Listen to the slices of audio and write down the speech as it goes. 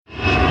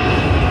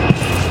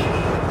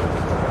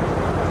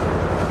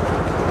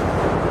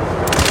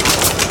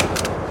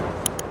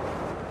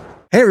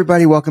Hey,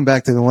 everybody. Welcome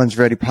back to the One's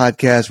Ready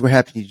podcast. We're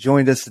happy you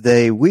joined us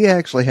today. We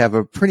actually have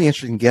a pretty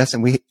interesting guest,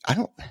 and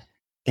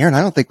Aaron, I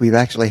don't think we've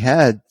actually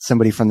had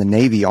somebody from the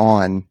Navy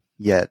on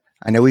yet.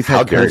 I know we've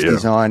had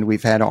Coasties on.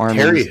 We've had Army.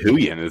 Terry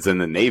Huyen is in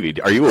the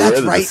Navy. Are you aware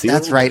of the SEAL?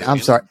 That's right. I'm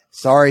sorry.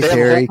 Sorry,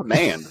 Terry.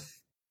 Man.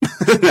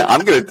 I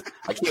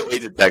can't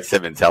wait to text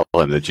him and tell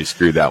him that you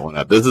screwed that one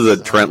up. This is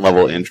a Trent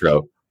level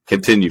intro.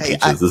 Continue,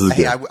 Peaches. This is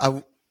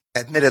good.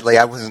 Admittedly,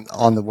 I wasn't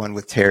on the one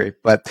with Terry,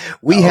 but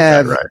we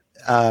have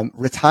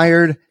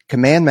retired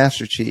Command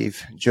Master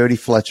Chief Jody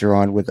Fletcher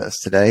on with us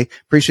today.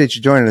 Appreciate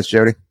you joining us,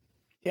 Jody.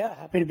 Yeah,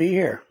 happy to be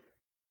here.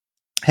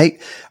 Hey,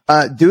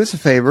 do us a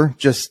favor,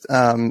 just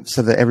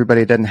so that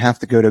everybody doesn't have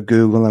to go to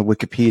Google and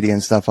Wikipedia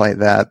and stuff like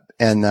that,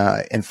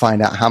 and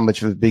find out how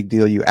much of a big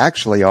deal you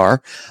actually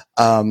are.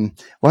 Why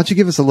don't you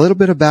give us a little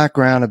bit of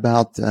background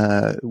about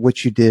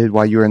what you did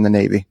while you were in the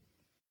Navy?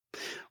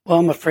 Well,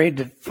 I'm afraid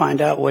to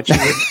find out what you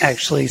would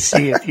actually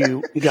see if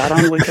you got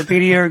on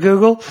Wikipedia or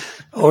Google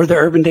or the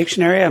Urban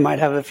Dictionary. I might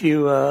have a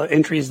few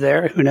entries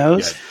there. Who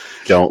knows? Yeah,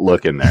 don't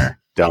look in there.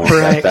 Don't.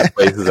 Right. That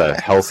place is a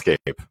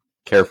hellscape.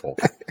 Careful.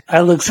 I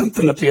looked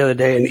something up the other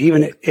day, and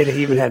it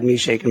even had me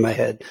shaking my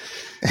head.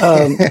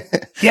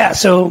 Yeah,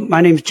 so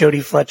my name's Jody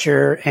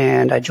Fletcher,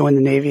 and I joined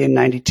the Navy in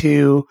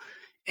 92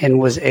 and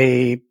was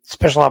a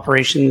Special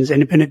Operations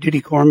Independent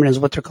Duty Corpsman is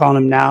what they're calling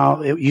them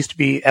now. It used to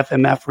be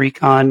FMF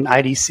Recon,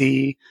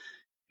 IDC. It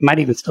might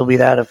even still be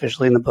that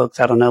officially in the books.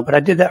 I don't know. But I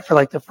did that for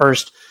like the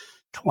first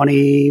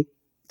 23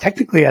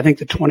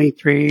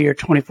 or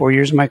 24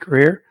 years of my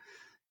career.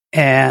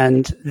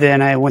 And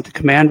then I went the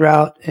command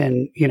route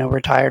and,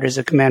 retired as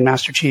a Command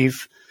Master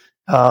Chief.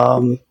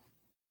 I'm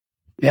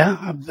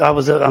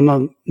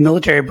a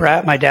military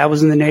brat. My dad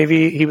was in the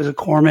Navy. He was a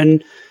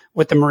corpsman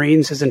with the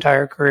Marines his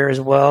entire career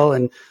as well.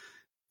 And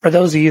for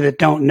those of you that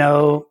don't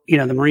know,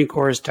 the Marine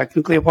Corps is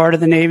technically a part of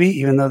the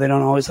Navy, even though they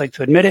don't always like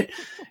to admit it.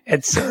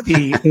 It's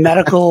the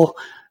medical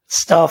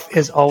stuff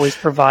is always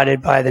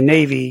provided by the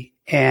Navy.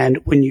 And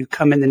when you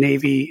come in the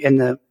Navy in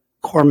the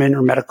corpsman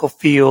or medical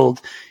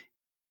field,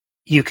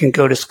 you can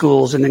go to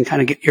schools and then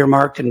kind of get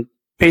earmarked and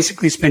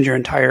basically spend your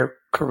entire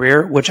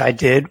career, which I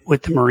did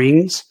with the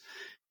Marines.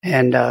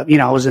 And, I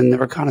was in the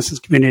reconnaissance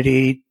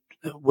community,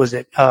 was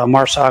at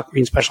MARSOC,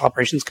 Marine Special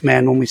Operations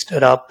Command, when we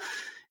stood up.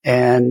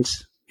 And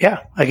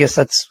yeah, I guess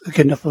that's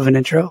good enough of an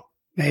intro,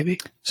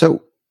 maybe.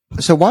 So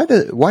why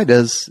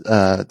does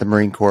the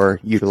Marine Corps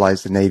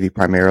utilize the Navy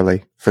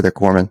primarily for their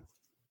corpsmen?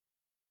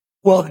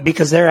 Well,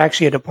 because they're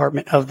actually a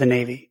department of the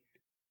Navy.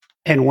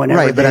 And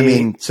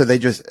whenever so they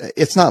just,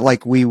 it's not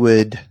like we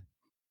would,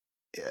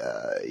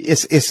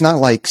 it's not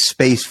like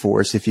Space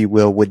Force, if you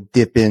will, would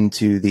dip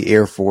into the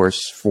Air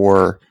Force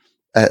for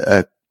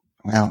I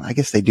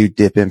guess they do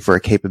dip in for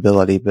a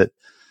capability, but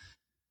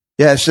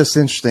yeah, it's just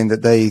interesting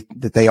that they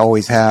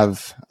always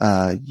have,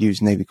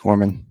 used Navy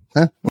corpsmen.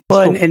 Huh?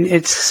 Well, cool. and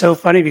it's so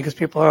funny because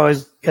people are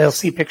they'll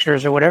see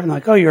pictures or whatever and they're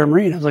like, oh, you're a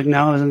Marine. I was like,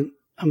 no,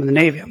 I'm in the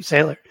Navy. I'm a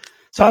sailor.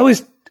 So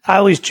I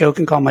always joke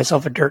and call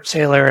myself a dirt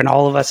sailor, and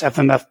all of us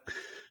FMF,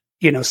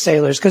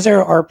 sailors, because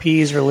there are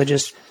RPs,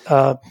 religious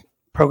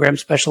program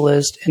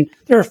specialists, and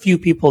there are a few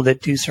people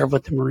that do serve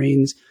with the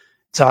Marines.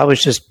 So I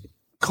was just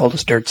called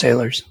us dirt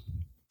sailors.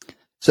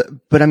 So,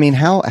 but I mean,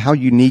 how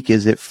unique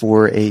is it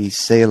for a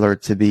sailor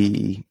to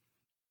then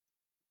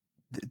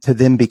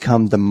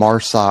become the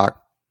MARSOC,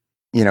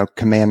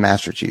 Command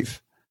Master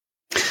Chief?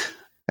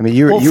 I mean,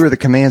 you were the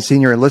command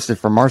senior enlisted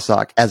for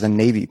MARSOC as a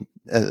Navy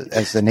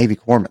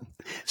corpsman.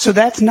 So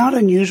that's not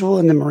unusual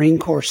in the Marine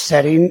Corps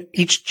setting.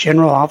 Each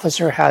general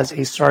officer has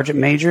a sergeant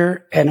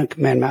major and a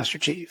command master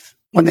chief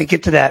when they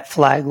get to that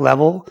flag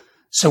level.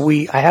 So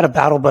I had a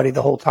battle buddy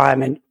the whole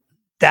time, and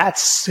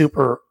that's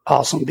super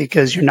awesome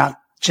because you're not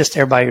just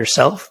there by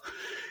yourself.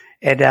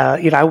 And,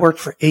 I worked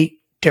for 8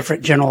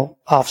 different general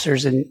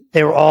officers and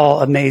they were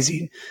all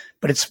amazing,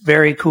 but it's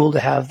very cool to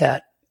have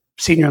that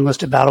senior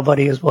enlisted battle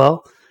buddy as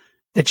well,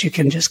 that you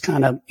can just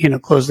kind of,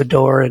 close the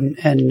door and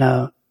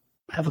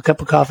have a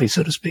cup of coffee,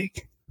 so to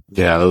speak.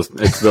 Yeah,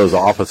 it's those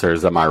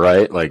officers. Am I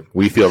right? Like,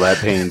 we feel that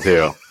pain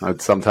too.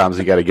 Sometimes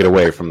you got to get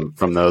away from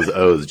those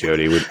O's,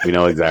 Jody. We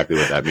know exactly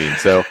what that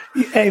means. So,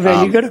 hey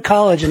man, you go to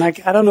college, and I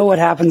don't know what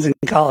happens in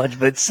college,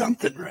 but it's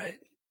something, right?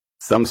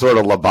 Some sort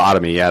of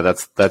lobotomy. Yeah,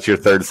 that's your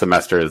third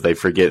semester. Is they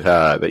forget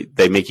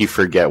they make you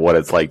forget what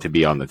it's like to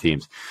be on the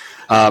teams.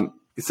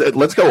 So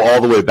let's go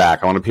all the way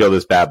back. I want to peel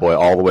this bad boy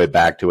all the way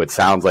back to, it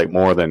sounds like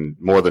more than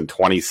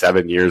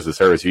 27 years of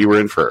service. You were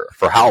in for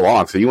how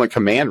long? So you went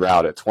command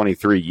route at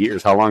 23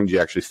 years. How long did you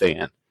actually stay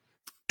in?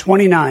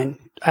 29.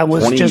 I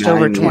was just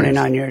over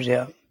 29 years.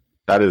 Yeah.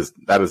 That is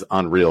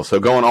unreal. So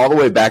going all the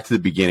way back to the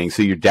beginning.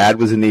 So your dad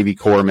was a Navy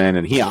corpsman,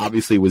 and he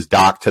obviously was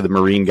docked to the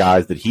Marine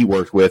guys that he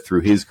worked with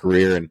through his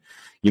career. And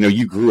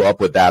you grew up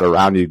with that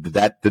around you.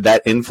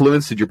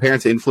 Did your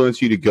parents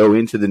influence you to go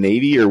into the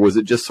Navy, or was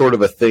it just sort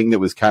of a thing that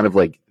was kind of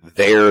like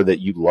there that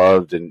you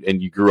loved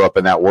and you grew up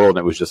in that world and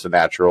it was just a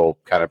natural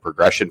kind of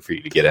progression for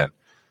you to get in?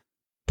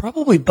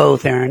 Probably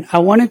both, Aaron.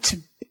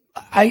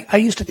 I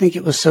used to think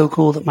it was so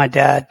cool that my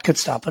dad could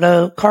stop at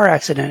a car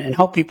accident and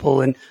help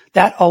people, and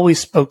that always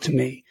spoke to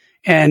me.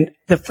 And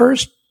the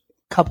first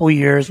couple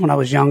years when I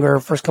was younger,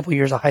 first couple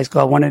years of high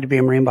school, I wanted to be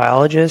a marine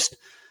biologist.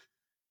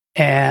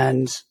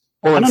 And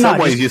well, in some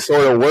ways, you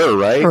sort of were,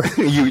 right?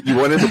 you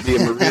wanted to be a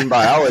marine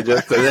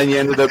biologist, and then you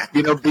ended up,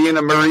 being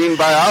a marine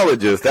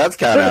biologist. That's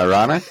kind of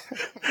ironic.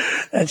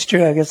 That's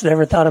true. I guess I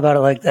never thought about it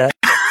like that.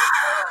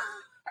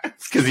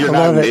 It's because you're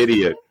not an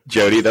idiot,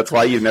 Jody. That's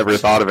why you never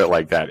thought of it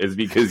like that. It's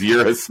because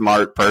you're a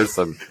smart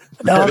person.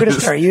 No, I'm going to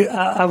start.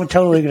 I would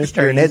totally going to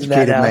start. You're an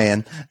educated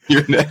man.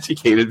 You're an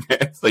educated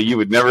man, so you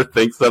would never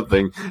think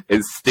something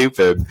as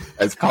stupid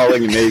as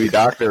calling a Navy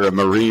doctor a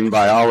marine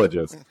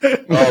biologist.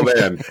 Oh,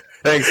 man.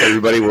 Thanks,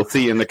 everybody. We'll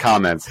see you in the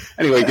comments.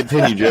 Anyway,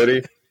 continue,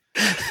 Jody.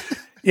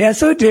 Yeah,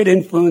 so it did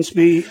influence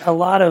me. I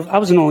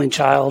was an only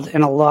child,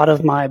 and a lot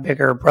of my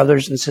bigger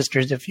brothers and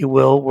sisters, if you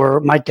will, were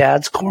my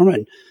dad's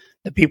corpsmen,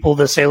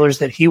 the sailors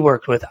that he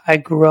worked with. I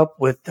grew up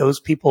with those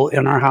people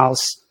in our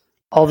house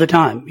all the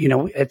time.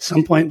 At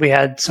some point we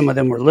had some of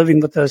them were living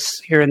with us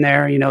here and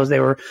there, as they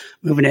were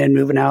moving in,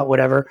 moving out,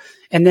 whatever.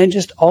 And then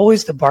just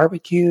always the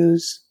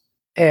barbecues.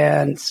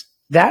 And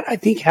that I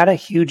think had a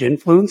huge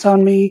influence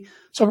on me.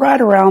 So right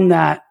around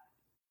that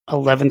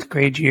 11th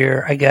grade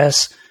year, I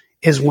guess,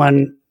 is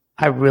when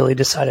I really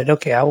decided,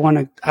 okay, I want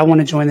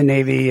to join the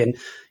Navy, and,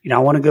 I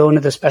want to go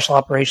into the special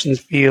operations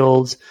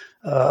fields.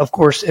 Of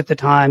course, at the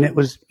time it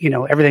was,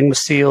 everything was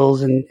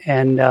SEALs,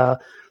 and I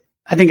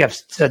think I've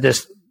said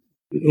this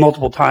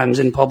multiple times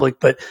in public,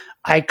 but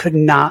I could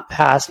not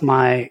pass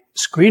my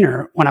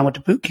screener when I went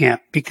to boot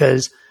camp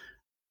because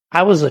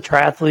I was a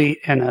triathlete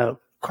and a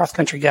cross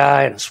country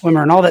guy and a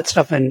swimmer and all that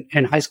stuff in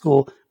high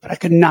school, but I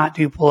could not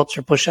do pull-ups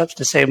or push-ups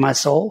to save my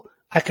soul.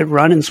 I could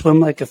run and swim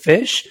like a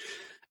fish.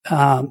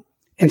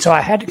 And so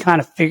I had to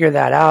kind of figure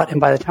that out. And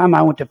by the time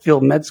I went to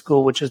field med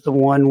school, which is the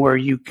one where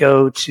you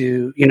go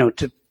to,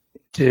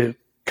 to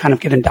kind of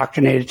get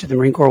indoctrinated to the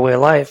Marine Corps way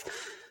of life,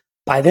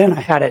 by then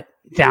I had it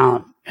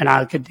down. And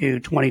I could do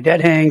 20 dead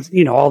hangs,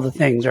 all the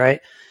things,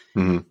 right?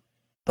 Mm-hmm.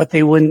 But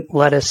they wouldn't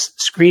let us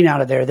screen out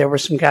of there. There were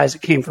some guys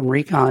that came from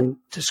recon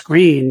to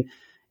screen.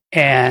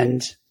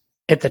 And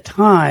at the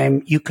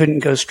time, you couldn't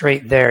go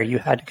straight there. You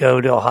had to go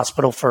to a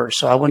hospital first.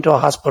 So I went to a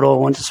hospital,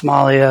 went to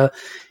Somalia.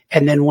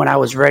 And then when I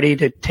was ready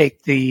to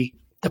take the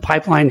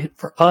pipeline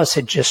for us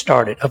had just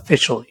started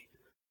officially.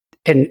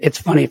 And it's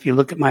funny, if you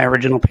look at my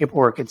original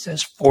paperwork, it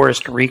says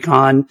Forest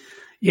Recon.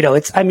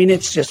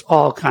 It's just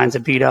all kinds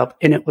of beat up.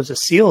 And it was a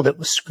SEAL that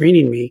was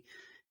screening me.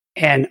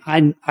 And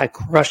I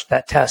crushed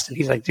that test. And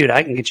he's like, dude,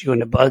 I can get you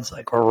into buds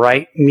like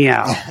right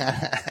meow.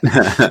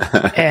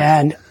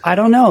 And I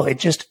don't know.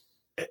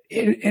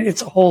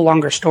 It's a whole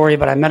longer story,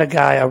 but I met a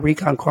guy, a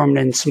recon corpsman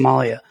in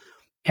Somalia.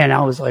 And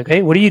I was like,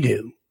 hey, what do you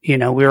do? We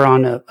were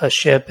on a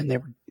ship and they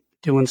were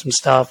doing some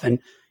stuff. And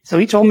so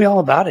he told me all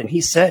about it. And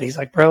he's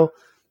like, bro,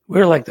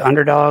 we're like the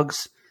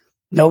underdogs.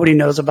 Nobody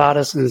knows about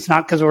us. And it's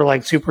not because we're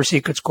like super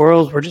secret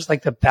squirrels. We're just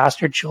like the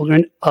bastard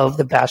children of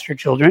the bastard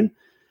children.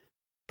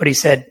 But he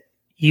said,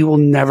 you will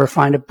never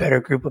find a better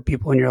group of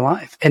people in your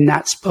life. And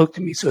that spoke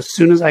to me. So as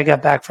soon as I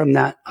got back from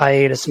that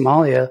IA to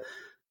Somalia,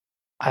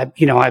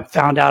 I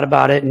found out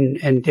about it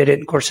and did it.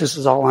 And of course, this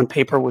is all on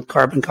paper with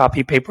carbon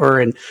copy paper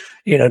and,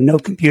 no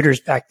computers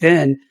back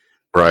then.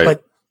 Right.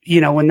 But,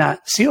 when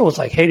that SEAL was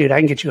like, hey, dude, I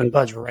can get you in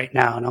buds right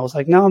now. And I was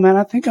like, no, man,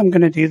 I think I'm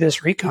going to do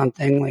this recon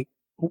thing.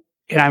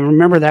 And I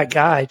remember that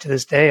guy to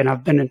this day, and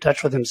I've been in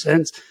touch with him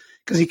since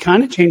because he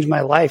kind of changed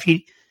my life.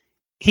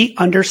 He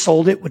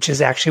undersold it, which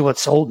is actually what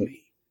sold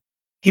me.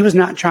 He was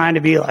not trying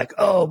to be like,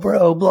 oh,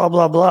 bro, blah,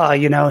 blah, blah.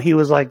 He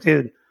was like,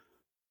 dude,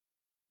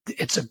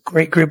 it's a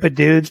great group of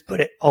dudes, but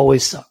it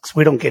always sucks.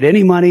 We don't get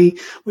any money.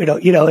 We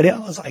don't, and I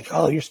was like,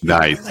 oh, you're speaking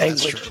nice.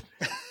 Language.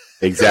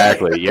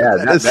 Exactly. Yeah.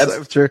 That's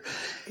so true.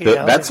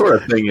 That sort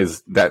of thing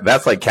is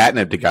that's like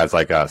catnip to guys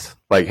like us.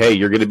 Like, hey,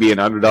 you're going to be an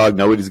underdog.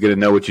 Nobody's going to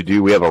know what you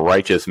do. We have a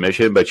righteous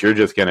mission, but you're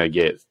just going to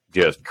get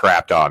just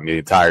crapped on the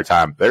entire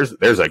time. There's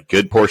a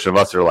good portion of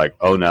us that are like,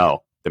 oh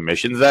no, the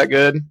mission's that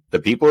good. The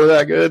people are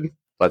that good.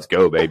 Let's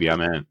go, baby.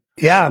 I'm in.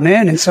 Yeah,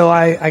 man. And so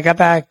I got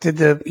back to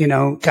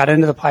got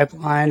into the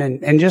pipeline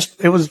and just,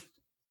 it was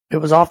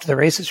off to the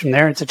races from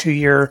there. It's a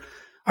 2-year,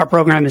 our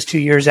program is 2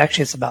 years.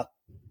 Actually, it's about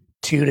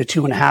 2 to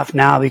 2.5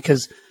 now,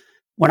 because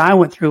when I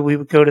went through, we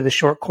would go to the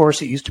short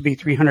course. It used to be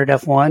 300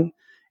 F1,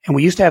 and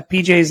we used to have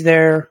PJs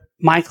there.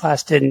 My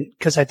class didn't,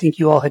 because I think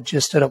you all had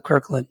just stood up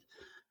Kirkland,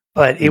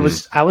 but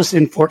I was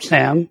in Fort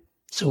Sam.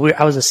 So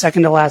I was the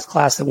second to last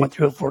class that went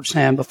through at Fort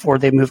Sam before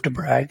they moved to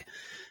Bragg.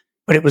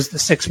 But it was the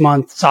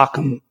 6-month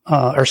SOCM,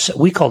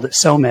 we called it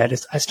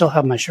SOMED. I still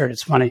have my shirt.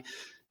 It's funny,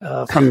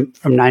 from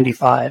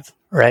 95,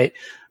 right?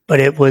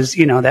 But it was,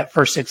 that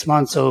first 6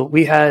 months. So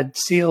we had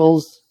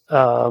SEALs,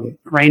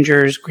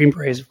 Rangers, Green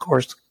Berets, of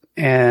course,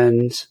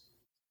 and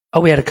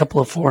we had a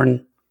couple of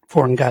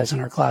foreign guys in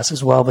our class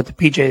as well. But the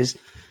PJs,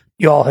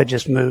 you all had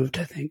just moved,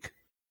 I think,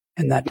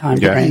 in that time.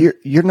 Yeah,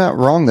 you're not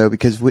wrong though,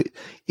 because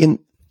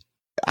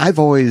I've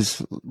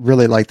always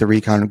really liked the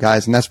recon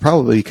guys, and that's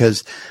probably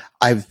because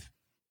I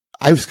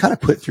was kind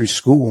of put through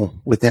school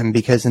with them,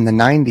 because in the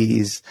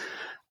 90s,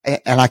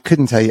 and I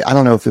couldn't tell you, I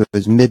don't know if it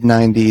was mid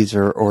 90s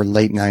or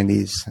late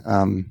 90s.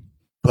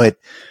 but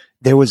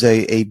there was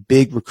a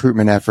big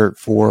recruitment effort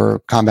for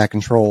combat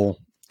control,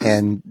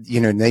 and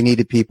they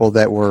needed people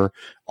that were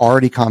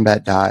already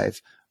combat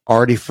dive,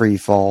 already free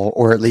fall,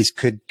 or at least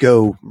could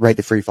go right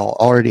to free fall,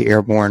 already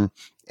airborne,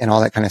 and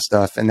all that kind of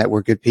stuff, and that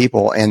were good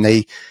people. And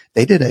they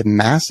did a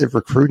massive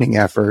recruiting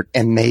effort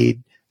and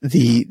made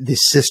the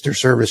sister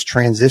service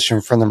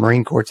transition from the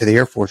Marine Corps to the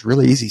Air Force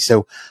really easy.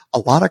 So a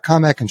lot of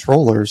combat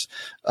controllers,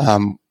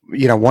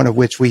 one of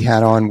which we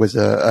had on was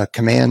a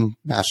command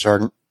master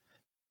sergeant.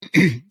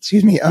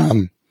 Excuse me.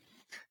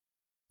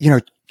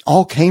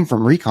 All came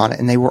from recon,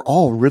 and they were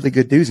all really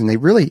good dudes, and they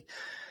really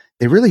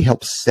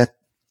helped set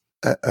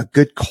a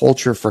good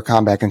culture for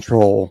combat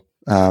control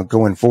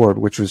going forward,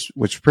 which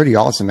was pretty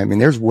awesome. I mean,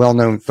 there's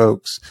well-known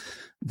folks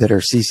that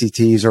are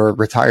CCTs or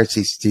retired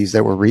CCTs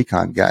that were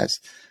recon guys.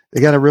 They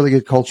got a really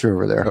good culture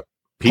over there.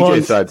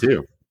 PJ side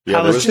too.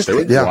 Yeah,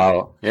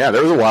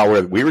 there was a while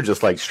where we were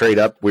just like straight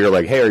up. We were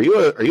like, "Hey, are you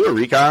a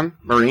recon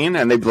Marine?"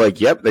 And they'd be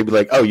like, "Yep." They'd be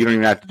like, "Oh, you don't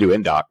even have to do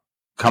INDOC.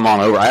 Come on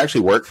over." I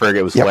actually worked for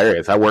it was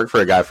hilarious. I worked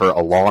for a guy for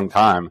a long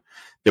time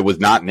that was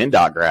not an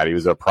INDOC grad. He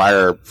was a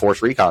prior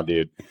Force Recon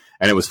dude.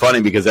 And it was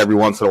funny because every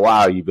once in a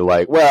while you'd be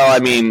like, "Well, I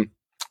mean,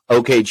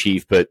 okay,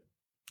 Chief, but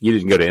you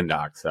didn't go to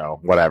INDOC, so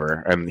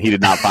whatever." And he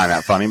did not find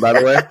that funny, by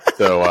the way.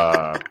 So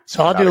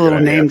I'll do a little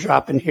name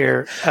drop in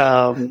here.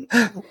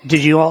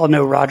 Did you all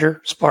know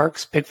Roger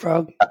Sparks, Big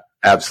Frog?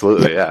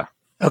 Absolutely, yeah.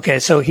 Okay,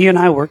 so he and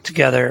I worked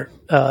together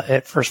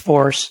at First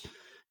Force.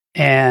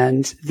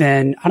 And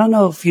then I don't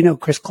know if you know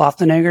Chris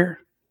Kloftenegger.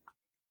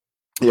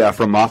 Yeah,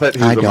 from Moffett.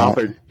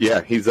 Moffett.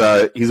 Yeah, he's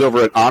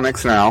over at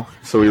Onyx now.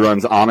 So he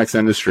runs Onyx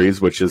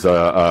Industries, which is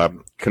a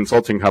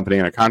consulting company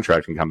and a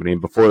contracting company.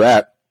 And before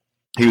that,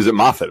 he was at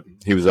Moffett.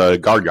 He was a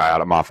guard guy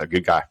out at Moffett.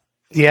 Good guy.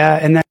 Yeah,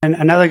 and then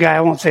another guy,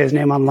 I won't say his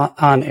name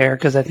on air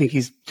because I think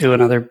he's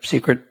doing other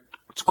secret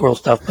squirrel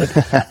stuff, but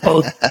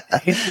both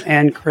him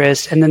and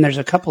Chris, and then there's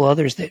a couple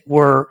others that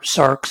were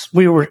SARCs.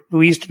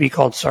 We used to be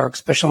called SARCs,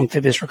 Special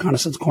Amphibious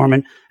Reconnaissance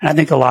Corpsmen, and I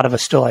think a lot of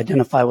us still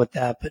identify with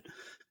that. But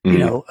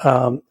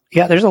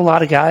there's a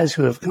lot of guys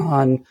who have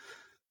gone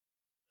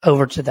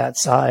over to that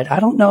side. I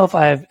don't know if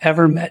I've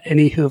ever met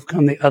any who have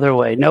come the other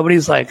way.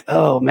 Nobody's like,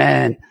 "Oh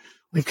man,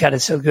 we've got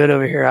it so good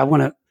over here. I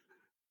want to."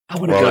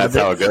 Well, that's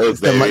how it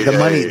goes.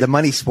 The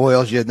money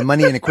spoils you. The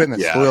money and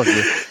equipment spoils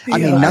you. I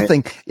mean,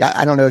 nothing.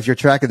 I don't know if you're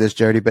tracking this,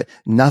 Jody, but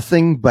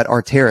nothing but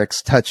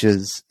Arc'teryx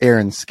touches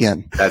Aaron's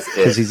skin. That's it.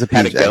 Because he's a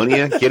PJ.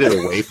 Patagonia, get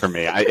it away from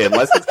me.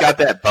 Unless it's got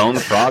that bone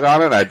frog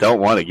on it, I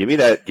don't want it. Give me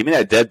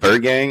that dead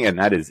bird gang, and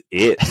that is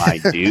it, my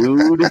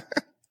dude.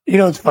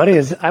 What's funny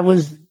is I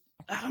was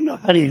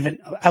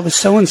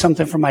sewing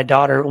something for my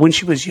daughter when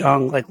she was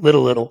young, like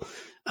little.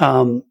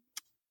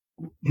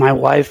 My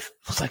wife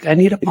was like, "I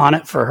need a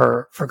bonnet for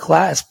her for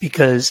class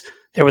because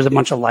there was a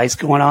bunch of lice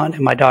going on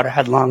and my daughter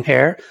had long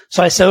hair."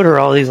 So I sewed her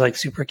all these like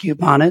super cute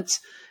bonnets,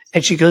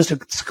 and she goes to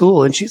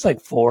school and she's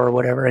like 4 or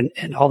whatever.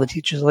 And all the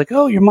teachers are like,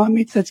 "Oh, your mom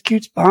makes such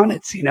cute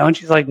bonnets," and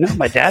she's like, "No,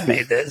 my dad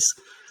made this."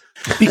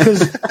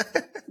 Because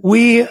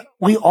we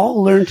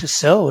all learned to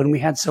sew, and we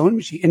had sewing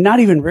machine, and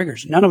not even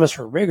riggers. None of us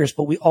were riggers,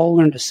 but we all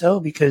learned to sew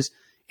because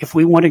if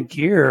we wanted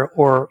gear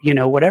or,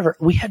 whatever,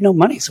 we had no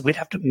money. So we'd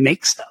have to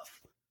make stuff.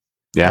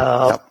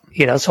 Yeah.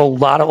 So a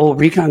lot of old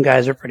recon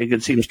guys are pretty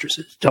good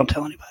seamstresses. Don't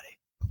tell anybody.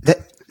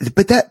 That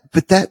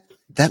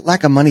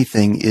lack of money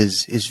thing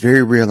is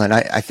very real. And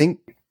I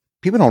think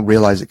people don't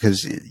realize it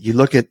because you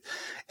look at,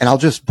 and I'll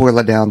just boil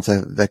it down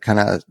to the kind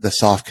of the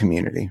soft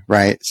community,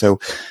 right?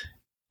 So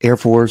Air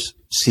Force,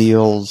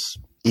 SEALs,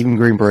 even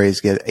Green Berets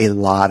get a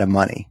lot of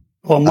money.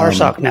 Well,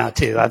 MARSOC now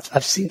too. I've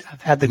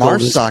had the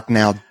MARSOC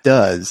now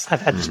does.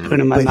 I've had the spoon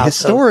in my mouth.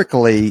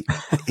 Historically,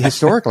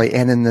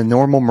 and in the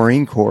normal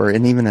Marine Corps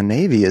and even the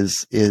Navy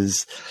it's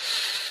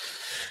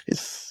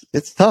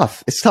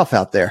tough. It's tough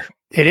out there.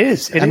 It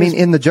is.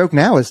 In the joke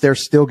now is they're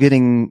still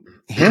getting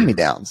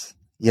hand-me-downs,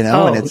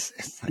 and it's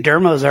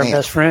Dermo's our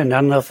best friend.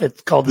 I don't know if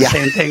it's called the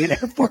same thing in Air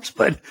Force,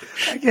 but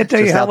I can't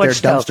tell you how much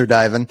stuff. Dumpster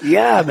diving.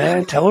 Yeah,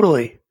 man,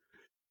 totally.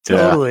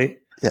 Yeah.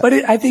 But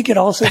I think it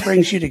also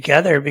brings you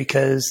together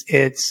because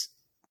it's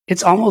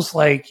almost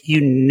like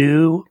you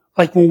knew,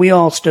 like when we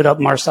all stood up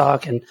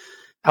MARSOC, and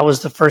I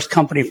was the first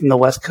company from the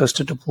West Coast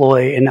to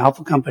deploy in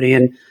Alpha Company.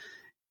 And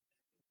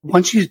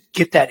once you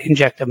get that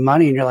inject of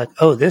money and you're like,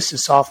 "Oh, this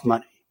is soft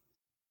money,"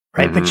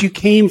 right? Mm-hmm. But you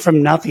came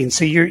from nothing.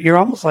 So you're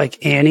almost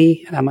like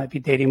Annie, and I might be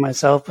dating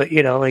myself, but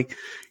like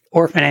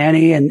Orphan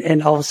Annie.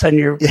 And all of a sudden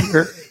you're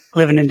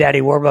living in Daddy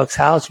Warbucks'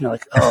 house, and you're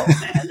like, "Oh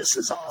man, this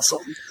is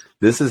awesome."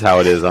 This is how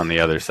it is on the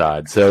other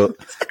side. So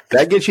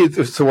that gets you.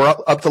 So we're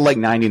up to like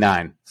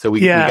 99. So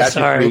we got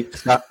sorry.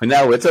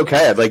 No, it's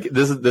okay. Like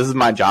this is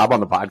my job on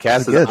the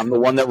podcast. Is I'm the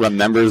one that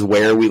remembers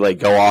where we like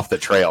go off the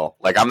trail.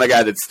 Like I'm the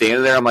guy that's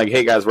standing there. I'm like,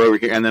 "Hey guys, we're over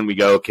here," and then we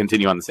go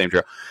continue on the same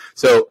trail.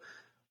 So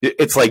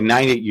it's like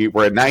 90.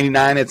 We're at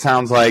 99. It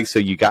sounds like. So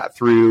you got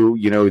through.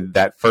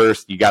 That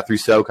first. You got through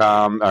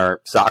SOCOM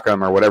or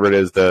SOCOM or whatever it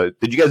is. Did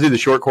you guys do the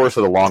short course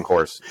or the long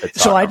course?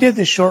 So I did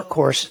the short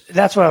course.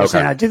 That's what I was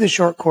saying. I did the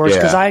short course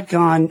because I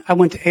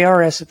went to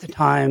ARS at the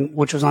time,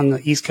 which was on the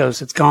East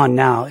Coast. It's gone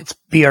now. It's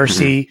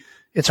BRC,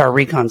 It's our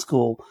recon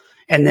school.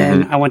 And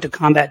then I went to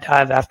combat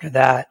dive after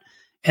that.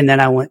 And then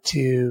I went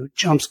to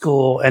jump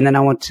school, and then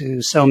I went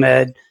to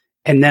SOMED,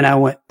 and then I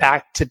went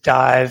back to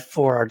dive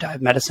for our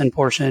dive medicine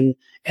portion.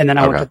 And then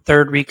I went to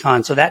third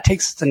recon. So that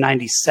takes us to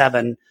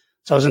 97.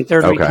 So I was in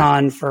third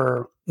recon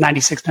for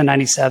 96 to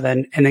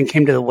 97, and then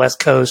came to the West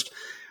Coast.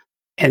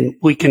 And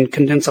we can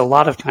condense a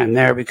lot of time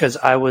there because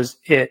I was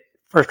at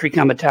first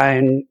recon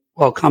battalion,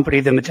 company,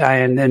 then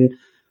battalion. Then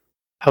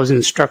I was an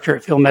instructor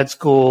at field med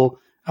school.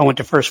 I went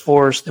to first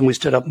force. Then we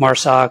stood up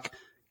MARSOC.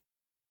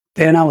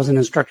 Then I was an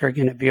instructor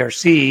again at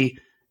VRC,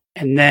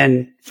 and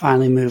then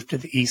finally moved to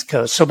the East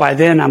Coast. So by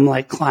then I'm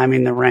like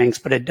climbing the ranks,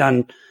 but had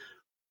done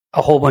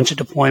a whole bunch of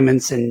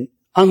deployments. And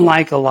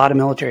unlike a lot of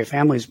military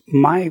families,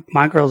 my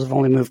girls have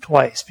only moved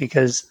twice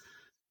because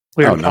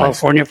we were in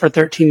California for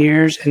 13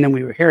 years, and then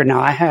we were here.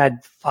 Now I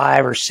had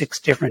 5 or 6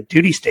 different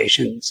duty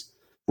stations.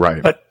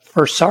 Right. But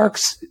for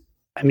SARCs,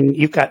 I mean,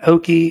 you've got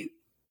Oki,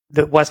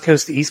 the West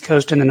Coast, the East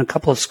Coast, and then a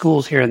couple of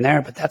schools here and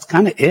there, but that's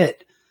kind of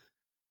it.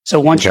 So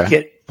once you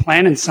get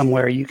planning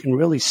somewhere, you can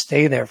really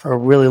stay there for a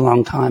really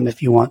long time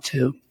if you want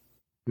to.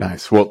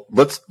 Nice. Well,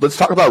 let's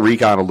talk about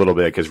recon a little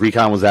bit, because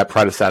recon was that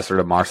predecessor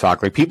to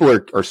MARSOC. Like, people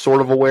are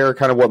sort of aware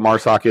kind of what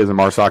MARSOC is, and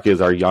MARSOC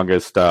is our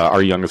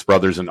youngest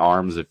brothers in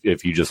arms.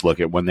 If you just look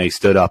at when they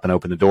stood up and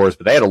opened the doors,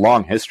 but they had a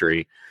long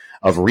history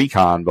of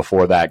recon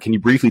before that. Can you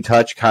briefly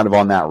touch kind of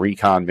on that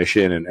recon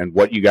mission and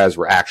what you guys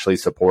were actually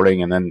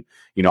supporting, and then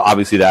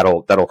obviously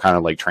that'll kind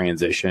of like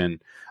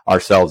transition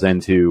ourselves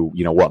into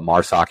what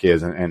MARSOC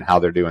is and how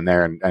they're doing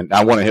there, and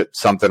I want to hit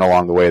something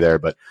along the way there,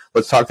 but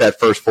let's talk that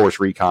first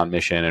force recon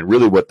mission and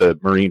really what the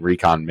Marine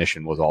recon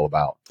mission was all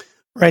about.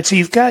 Right. So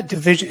you've got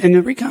division, and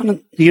the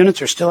recon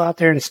units are still out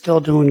there and still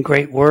doing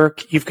great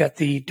work. You've got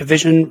the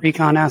division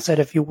recon asset,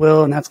 if you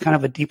will, and that's kind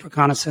of a deep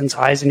reconnaissance,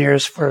 eyes and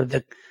ears for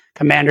the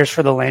commanders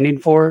for the landing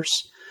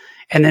force.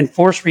 And then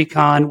force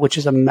recon, which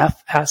is a MEF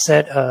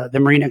asset, the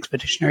Marine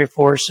Expeditionary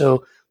Force.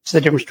 So it's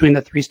the difference between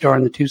the 3-star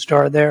and the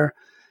 2-star there.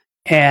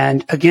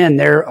 And again,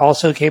 they're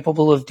also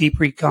capable of deep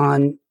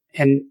recon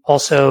and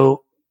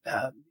also,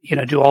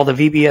 do all the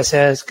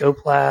VBSS,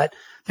 GoPlat.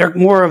 They're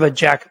more of a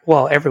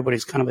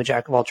everybody's kind of a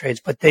jack of all trades,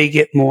 but they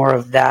get more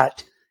of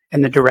that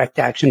and the direct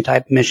action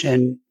type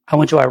mission. I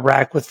went to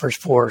Iraq with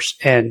First Force,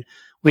 and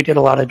we did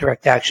a lot of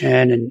direct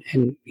action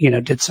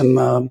and did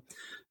some,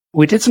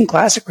 we did some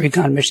classic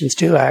recon missions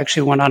too. I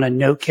actually went on a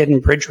no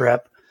kidding bridge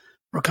rep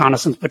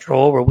reconnaissance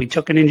patrol where we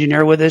took an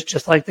engineer with us,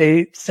 just like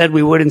they said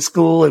we would in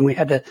school. And we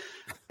had to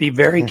be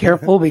very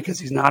careful because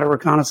he's not a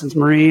reconnaissance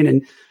Marine.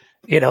 And,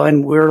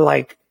 and we're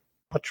like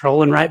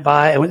patrolling right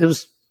by, and it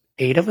was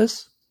 8 of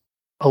us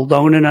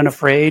alone and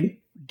unafraid,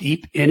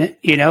 deep in it,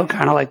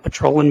 kind of like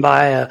patrolling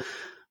by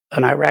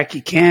an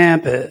Iraqi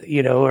camp,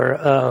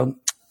 or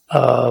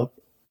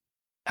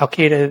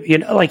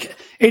Al-Qaeda,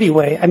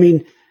 anyway, I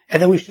mean,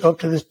 and then we show up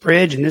to this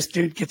bridge, and this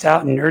dude gets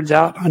out and nerds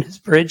out on his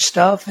bridge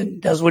stuff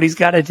and does what he's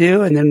got to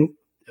do. And then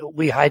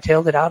we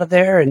hightailed it out of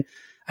there. And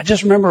I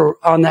just remember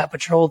on that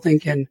patrol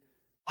thinking,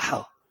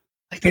 wow,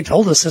 like they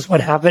told us this would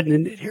happen,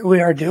 and here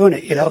we are doing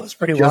it. It was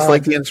pretty wild. Just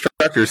like the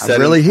instructor said,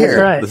 I'm really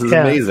here. Right. This is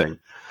amazing.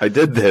 I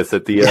did this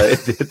at the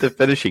at the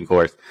finishing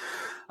course.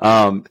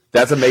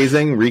 That's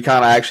amazing.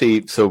 Recon,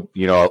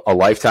 a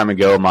lifetime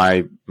ago,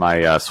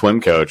 my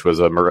swim coach was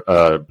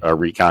a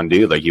recon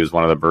dude. Like, he was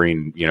one of the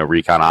Marine,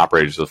 recon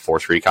operators, a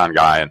force recon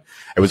guy. And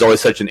it was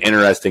always such an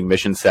interesting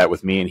mission set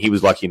with me. And he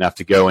was lucky enough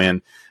to go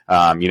in,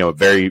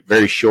 very,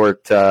 very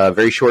short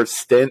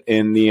stint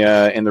in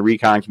the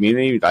recon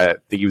community. I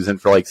think he was in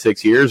for like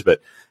 6 years, but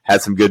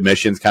had some good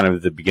missions kind of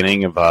at the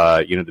beginning of,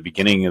 the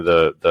beginning of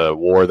the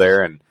war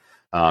there. And,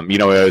 we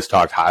always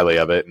talked highly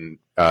of it. And,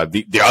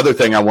 the other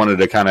thing I wanted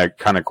to kind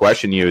of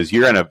question you is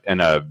you're in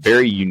a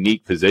very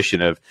unique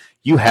position of,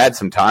 you had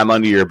some time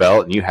under your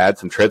belt and you had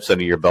some trips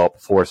under your belt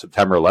before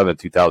September 11th,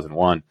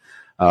 2001.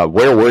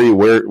 Where were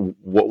you?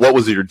 What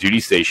was your duty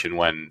station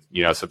when,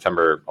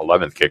 September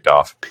 11th kicked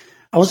off?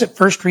 I was at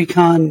 1st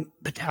Recon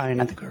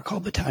Battalion. I think we were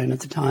called Battalion at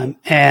the time.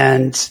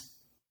 And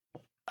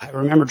I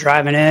remember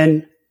driving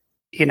in,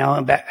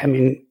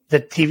 the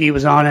TV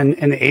was on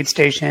in the aid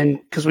station,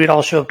 because we'd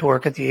all show up to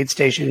work at the aid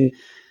station.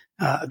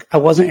 I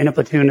wasn't in a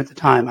platoon at the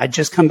time. I'd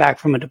just come back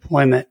from a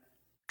deployment,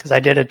 because I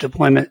did a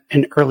deployment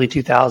in early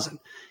 2000.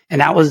 And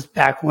that was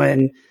back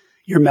when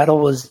your medal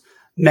was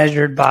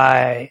measured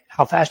by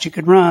how fast you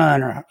could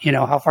run, or,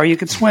 how far you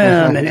could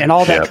swim, and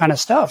all that kind of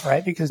stuff,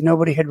 right? Because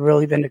nobody had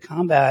really been to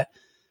combat.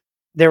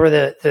 There were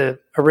the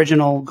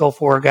original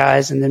Gulf War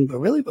guys. And then, but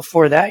really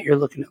before that, you're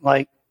looking at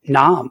like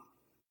NAM,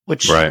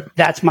 which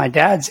that's my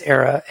dad's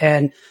era.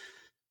 And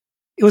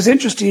it was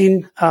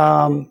interesting.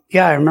 I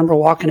remember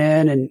walking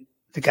in, and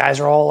the guys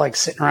are all like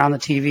sitting around the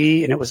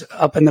TV, and it was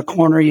up in the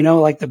corner,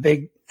 like the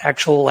big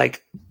actual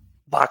like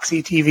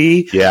boxy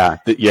TV. Yeah.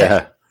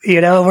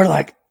 We're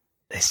like,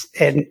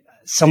 and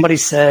somebody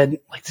said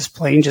like this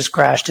plane just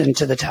crashed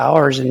into the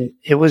towers, and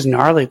it was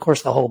gnarly. Of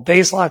course, the whole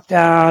base locked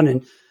down,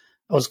 and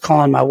I was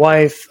calling my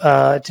wife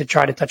to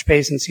try to touch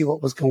base and see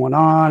what was going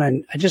on.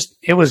 And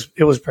it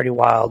was pretty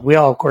wild. We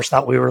all, of course,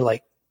 thought we were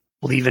like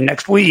leaving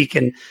next week,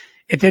 and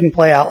it didn't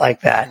play out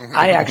like that.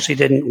 I actually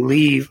didn't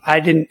leave. I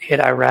didn't hit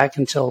Iraq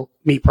until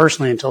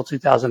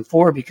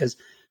 2004, because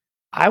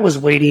I was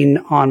waiting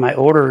on my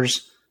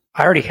orders.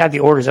 I already had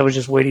the orders. I was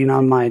just waiting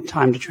on my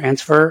time to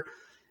transfer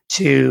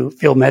to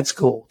field med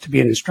school to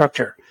be an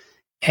instructor.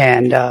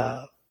 And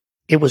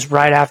it was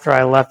right after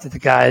I left that the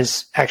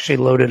guys actually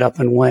loaded up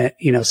and went,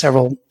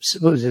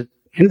 it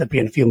ended up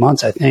being a few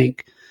months, I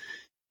think.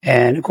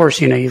 And of course,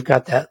 you've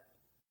got that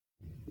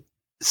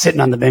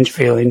sitting on the bench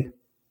feeling,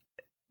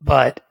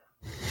 but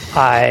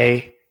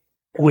I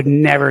would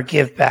never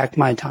give back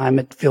my time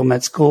at field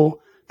med school.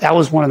 That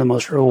was one of the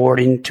most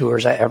rewarding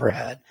tours I ever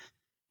had,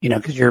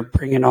 because you're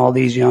bringing all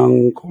these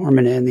young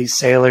corpsmen in, these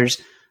sailors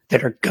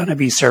that are going to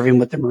be serving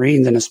with the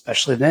Marines. And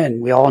especially then,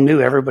 we all knew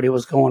everybody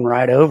was going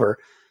right over.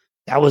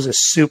 That was a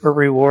super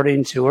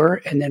rewarding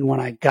tour. And then when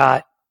I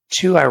got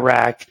to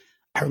Iraq,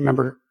 I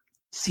remember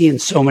seeing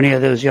so many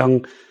of those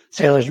young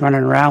sailors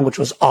running around, which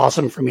was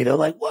awesome for me. They're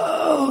like,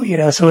 whoa,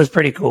 so it was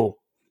pretty cool.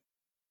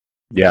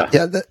 Yeah.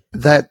 Yeah.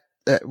 That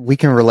we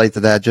can relate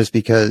to that, just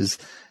because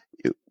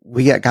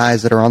we got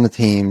guys that are on the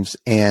teams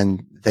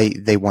and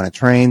they want to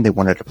train, they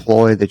want to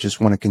deploy, they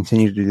just want to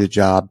continue to do the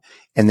job.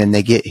 And then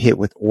they get hit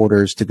with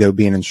orders to go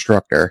be an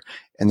instructor.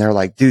 And they're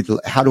like, dude,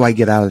 how do I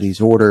get out of these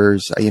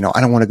orders? I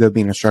don't want to go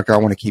be an instructor. I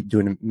want to keep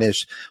doing a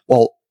mission.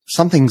 Well,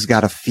 something's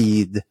got to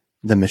feed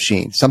the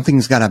machine.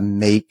 Something's got to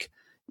make,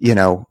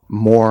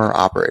 more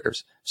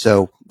operators.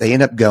 So they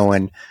end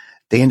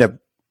up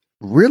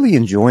really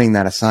enjoying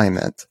that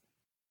assignment,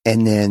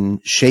 and then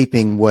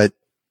shaping what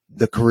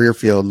the career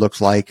field looks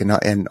like,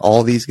 and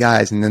all these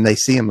guys. And then they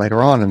see them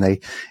later on, and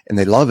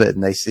they love it.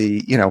 And they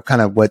see,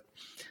 kind of what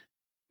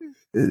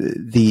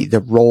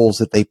the roles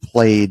that they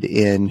played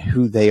in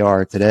who they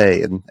are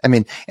today. And I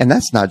mean, and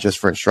that's not just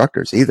for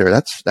instructors either.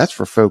 That's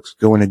for folks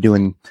going and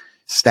doing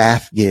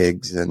staff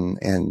gigs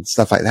and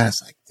stuff like that.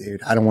 It's like,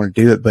 dude, I don't want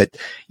to do it. But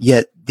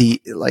yet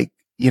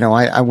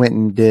I went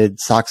and did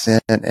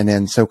SOCCENT and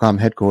then SOCOM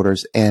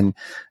headquarters, and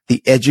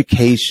the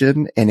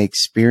education and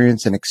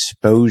experience and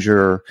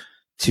exposure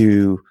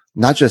to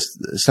not just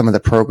some of the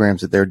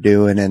programs that they're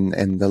doing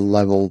and the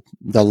level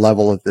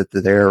of that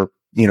they're,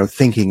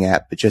 thinking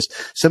at, but just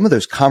some of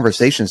those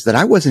conversations that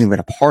I wasn't even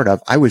a part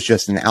of. I was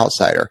just an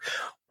outsider,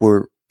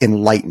 were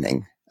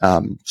enlightening.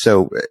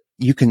 So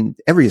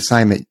every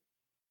assignment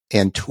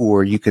and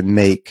tour you can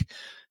make,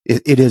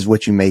 it is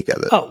what you make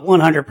of it. Oh,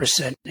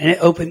 100%. And it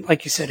opened,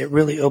 like you said, it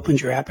really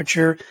opens your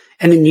aperture.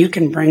 And then you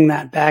can bring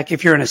that back.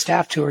 If you're in a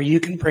staff tour, you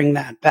can bring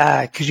that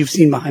back because you've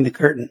seen behind the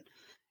curtain.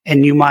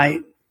 And you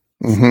might,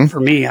 for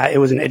me, it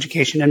was an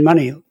education in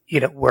money,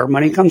 where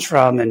money comes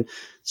from and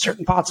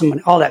certain pots of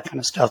money, all that kind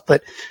of stuff.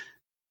 But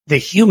the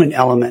human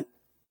element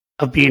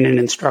of being an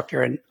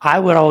instructor, and I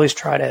would always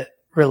try to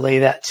relay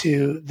that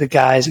to the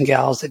guys and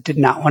gals that did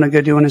not want to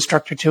go do an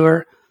instructor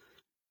tour.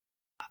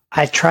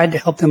 I tried to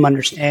help them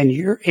understand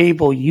you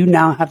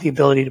now have the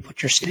ability to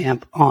put your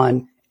stamp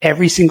on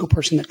every single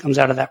person that comes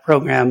out of that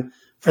program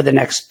for the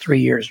next 3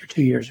 years or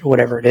 2 years or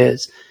whatever it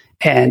is.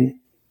 And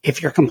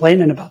if you're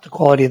complaining about the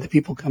quality of the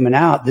people coming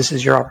out, this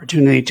is your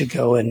opportunity to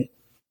go and,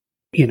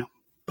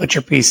 put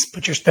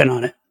your spin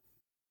on it.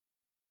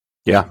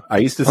 Yeah. I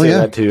used to say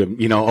that too,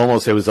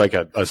 almost it was like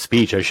a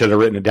speech. I should have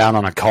written it down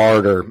on a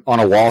card or on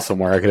a wall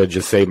somewhere. I could have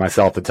just saved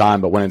myself the time.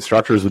 But when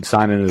instructors would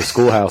sign into the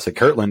schoolhouse at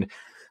Kirtland,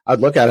 I'd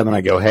look at them and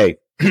I go, hey,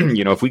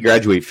 if we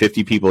graduate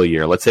 50 people a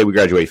year, let's say we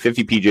graduate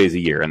 50 PJs a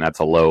year, and that's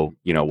a low,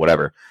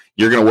 whatever,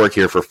 you're going to work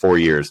here for 4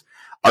 years.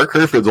 Our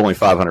career field's only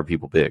 500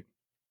 people big.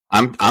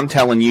 I'm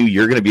telling you,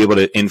 you're going to be able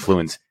to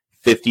influence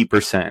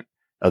 50%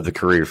 of the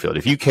career field.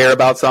 If you care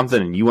about something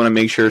and you want to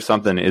make sure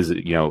something is,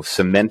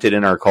 cemented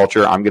in our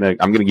culture, I'm going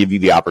to give you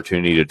the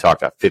opportunity to talk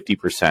to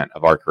 50%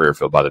 of our career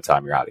field by the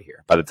time you're out of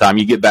here. By the time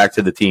you get back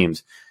to the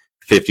teams,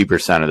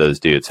 50% of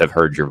those dudes have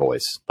heard your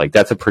voice. Like,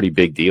 that's a pretty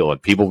big deal.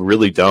 And people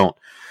really don't,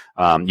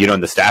 in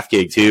the staff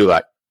gig too,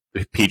 like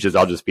Peaches,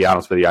 I'll just be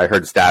honest with you. I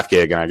heard staff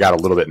gig and I got a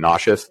little bit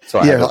nauseous. So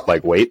I had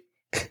to wait,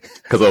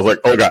 because I was like,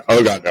 oh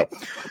God, no.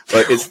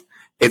 But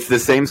it's the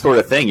same sort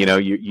of thing.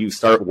 You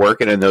start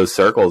working in those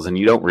circles and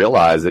you don't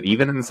realize that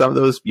even in some of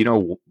those,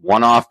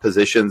 one-off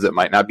positions that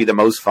might not be the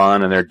most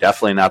fun, and they're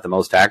definitely not the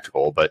most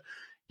tactical, but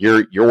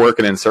you're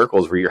working in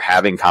circles where you're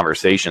having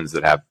conversations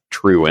that have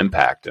true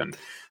impact. And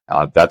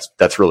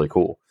that's really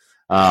cool.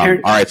 All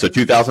right. So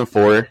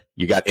 2004,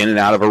 you got in and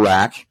out of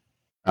Iraq.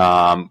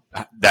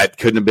 That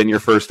couldn't have been your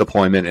first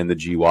deployment in the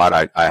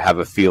GWOT. I have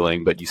a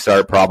feeling, but you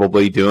start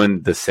probably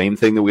doing the same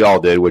thing that we all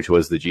did, which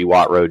was the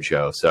GWOT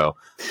Roadshow. So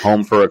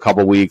home for a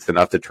couple weeks,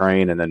 enough to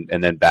train, and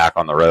then back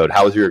on the road.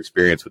 How was your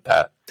experience with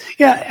that?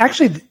 Yeah,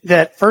 actually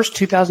that first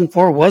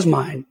 2004 was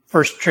my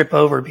first trip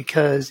over,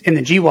 because in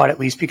the GWOT, at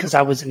least, because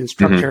I was an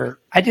instructor.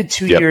 I did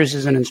 2 years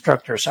as an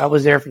instructor. So I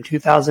was there from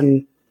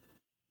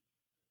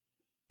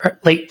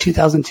late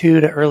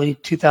 2002 to early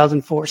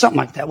 2004, something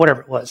like that,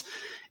 whatever it was.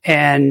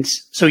 And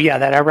so,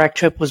 that Iraq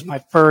trip was my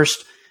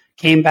first.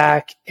 Came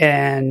back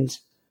and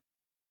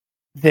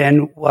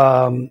then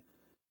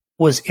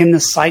was in the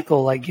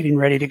cycle, like getting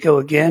ready to go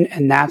again.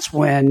 And that's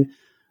when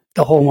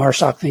the whole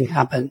MARSOC thing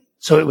happened.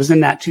 So it was in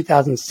that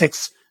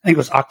 2006, I think it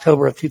was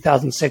October of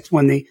 2006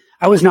 when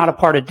I was not a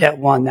part of Det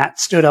 1. That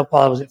stood up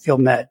while I was at Field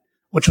Med,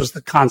 which was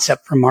the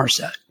concept for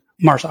MARSOC.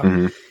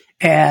 Mm-hmm.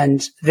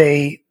 And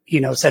they,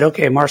 said,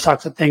 okay,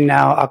 MARSOC's a thing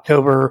now,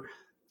 October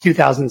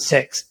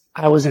 2006.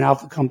 I was in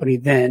Alpha Company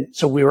then.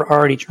 So we were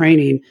already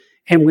training,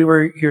 and we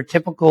were your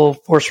typical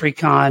Force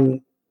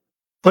Recon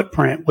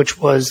footprint, which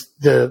was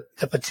the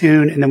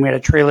platoon, and then we had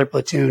a trailer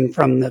platoon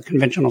from the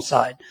conventional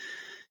side.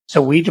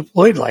 So we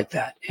deployed like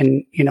that.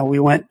 And, we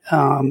went,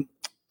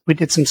 we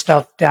did some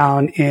stuff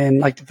down in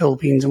like the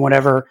Philippines and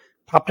whatever,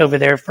 popped over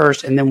there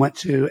first, and then went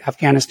to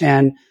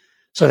Afghanistan.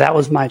 So that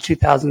was my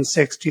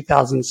 2006,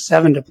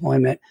 2007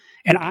 deployment.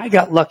 And I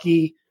got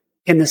lucky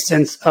in the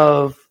sense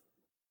of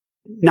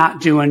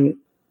not doing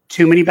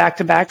too many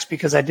back-to-backs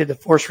because I did the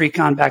Force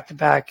Recon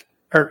back-to-back,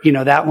 or,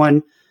 that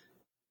one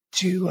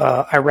to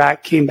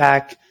Iraq, came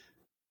back,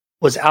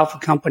 was Alpha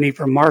Company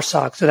for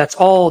MARSOC. So that's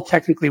all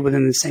technically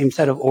within the same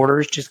set of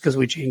orders just because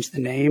we changed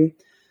the name.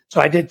 So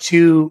I did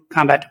 2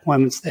 combat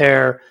deployments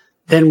there,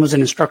 then was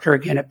an instructor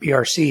again at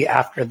BRC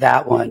after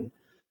that one.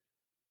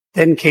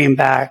 Then came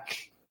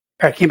back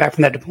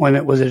from that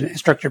deployment, was an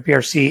instructor at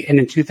BRC, and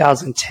in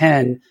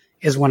 2010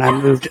 is when I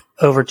moved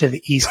over to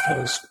the East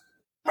Coast.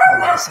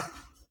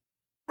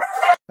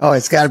 Oh,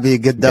 it's got to be a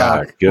good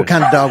dog. What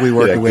kind of dog we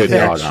working with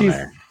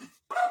here?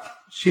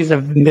 She's a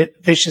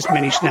vicious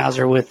mini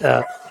schnauzer with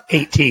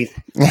 8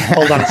 teeth.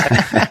 Hold on a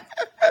second.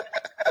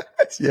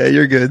 Yeah,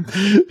 you're good.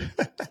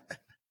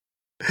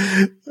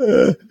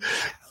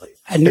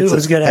 I knew it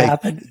was going to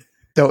happen.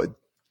 So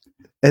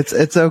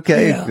it's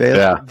okay.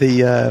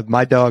 Yeah.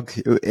 My dog.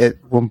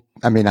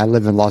 I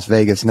live in Las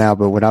Vegas now,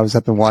 but when I was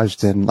up in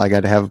Washington, like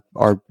I'd have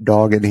our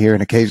dog in here,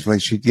 and occasionally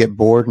she'd get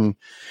bored and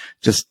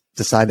just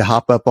decide to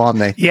hop up on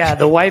me. Yeah,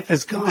 the wife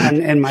is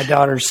gone, and my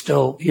daughter's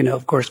still,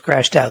 of course,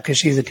 crashed out because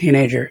she's a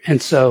teenager,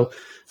 and so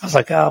I was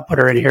like, I'll put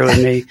her in here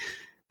with me.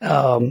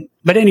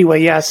 But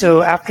anyway, yeah.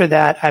 So after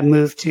that,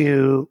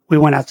 we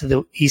went out to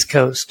the East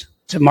Coast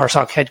to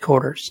MARSOC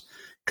headquarters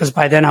because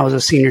by then I was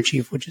a senior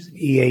chief, which is an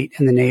E8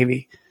 in the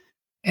Navy.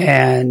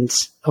 And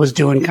I was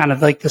doing kind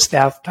of like the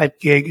staff type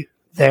gig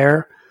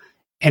there.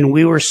 And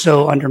we were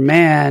so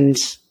undermanned.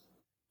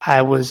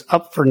 I was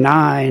up for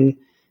 9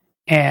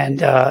 and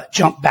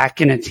jumped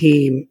back in a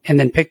team and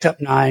then picked up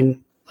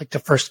 9 like the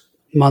first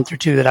month or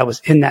 2 that I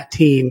was in that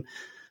team.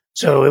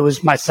 So it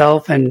was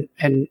myself and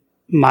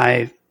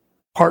my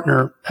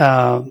partner,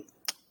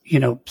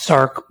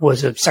 Sark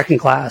was a second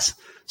class.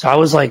 So I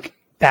was like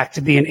back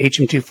to being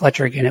HM2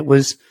 Fletcher again. It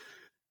was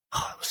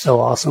so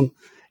awesome.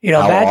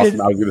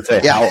 Awesome. I was going to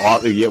say, how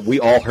awesome. Yeah, we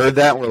all heard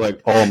that. And we're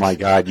like, oh my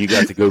God, you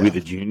got to go be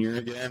the junior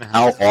again.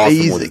 How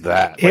awesome was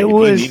that? Like,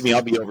 if you need me,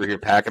 I'll be over here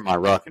packing my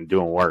ruck and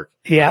doing work.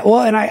 Yeah.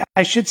 Well, and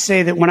I should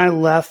say that when I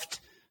left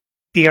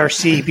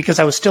BRC, because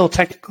I was still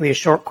technically a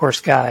short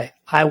course guy,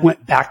 I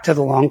went back to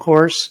the long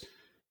course,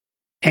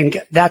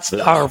 and that's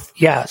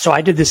so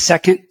I did the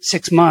second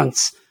 6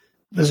 months.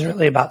 It was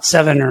really about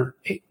 7 or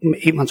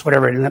 8 months,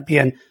 whatever it ended up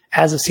being,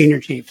 as a senior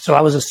chief. So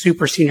I was a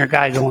super senior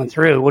guy going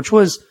through, which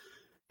was,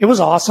 it was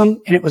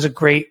awesome. And it was a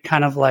great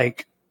kind of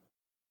like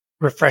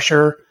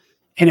refresher.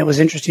 And it was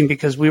interesting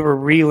because we were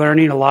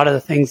relearning a lot of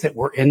the things that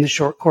were in the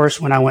short course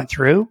when I went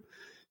through.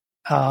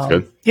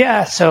 Good.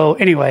 Yeah. So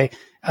anyway,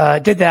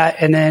 did that.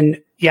 And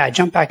then, I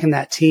jumped back in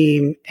that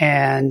team,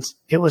 and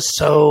I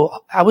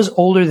was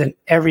older than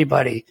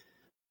everybody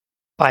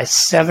by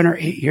 7 or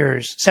 8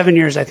 years. 7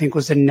 years, I think,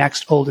 was the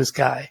next oldest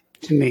guy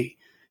to me.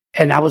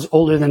 And I was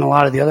older than a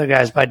lot of the other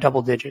guys by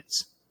double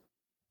digits.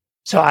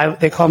 So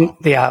they call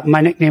me,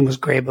 my nickname was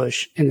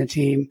Graybush in the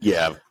team.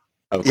 Yeah.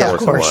 Of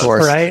course.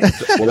 Right?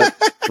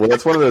 Well,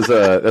 that's one of those,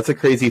 that's a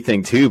crazy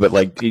thing too, but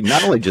like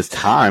not only just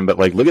time, but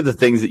like look at the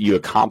things that you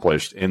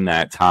accomplished in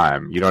that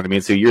time. You know what I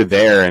mean? So you're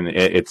there, and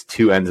it's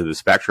 2 ends of the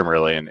spectrum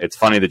really. And it's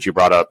funny that you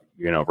brought up,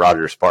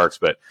 Roger Sparks,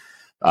 but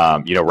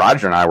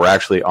Roger and I were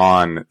actually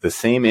on the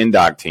same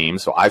INDOC team.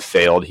 So I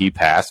failed, he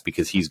passed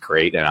because he's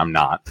great and I'm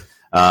not.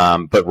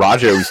 But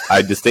Roger,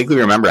 I distinctly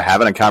remember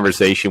having a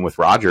conversation with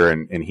Roger,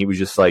 and he was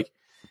just like,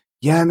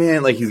 yeah,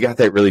 man, like he's got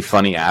that really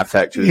funny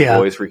affect to his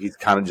voice where he's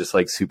kind of just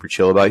like super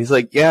chill about it. He's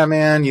like, yeah,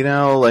 man,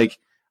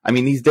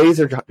 these days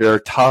are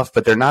tough,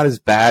 but they're not as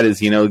bad as,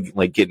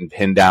 like getting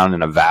pinned down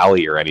in a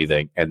valley or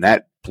anything. And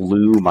that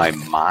blew my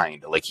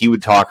mind. Like he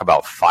would talk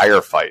about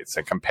firefights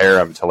and compare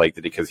them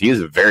to because he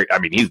is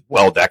he's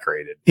well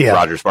decorated. Yeah.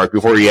 Roger Sparks,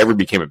 before he ever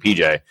became a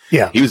PJ.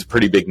 Yeah. He was a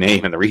pretty big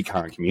name in the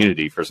recon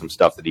community for some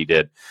stuff that he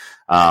did.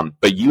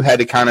 But you had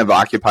to kind of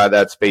occupy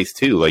that space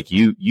too. Like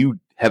you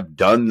have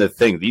done the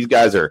thing. These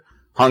guys are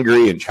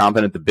hungry and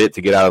chomping at the bit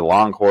to get out of the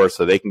long course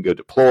so they can go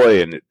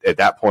deploy. And at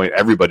that point,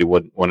 everybody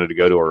wanted to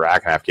go to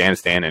Iraq and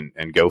Afghanistan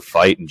and go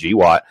fight in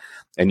GWAT.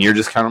 And you're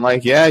just kind of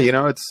like, yeah,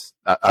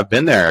 I've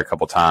been there a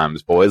couple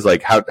times, boys.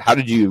 Like, how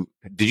did you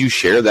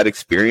share that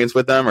experience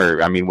with them? Or,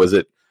 was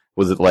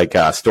it like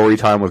story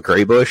time with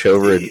Graybush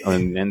over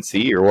on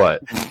NC or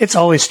what? It's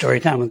always story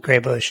time with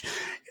Graybush.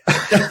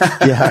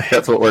 Yeah.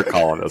 That's what we're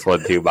calling this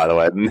one too, by the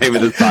way. The name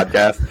of this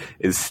podcast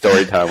is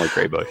Story Time with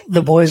Graybush.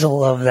 The boys will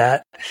love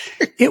that.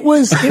 It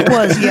was,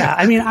 yeah.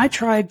 I mean,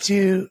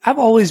 I've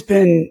always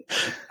been,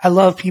 I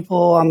love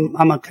people.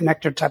 I'm a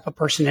connector type of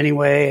person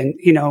anyway. And,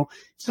 if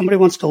somebody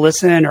wants to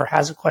listen or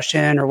has a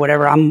question or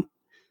whatever, I'm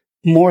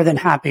more than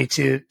happy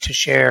to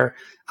share.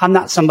 I'm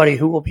not somebody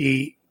who will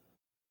be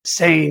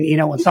saying,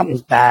 when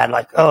something's bad,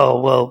 like, oh,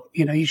 well,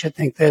 you should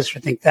think this or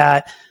think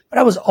that. But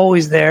I was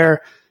always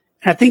there.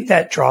 And I think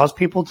that draws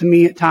people to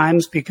me at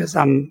times because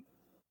I'm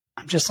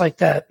just like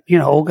that,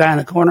 old guy in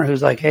the corner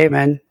who's like, hey,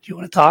 man, do you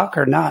want to talk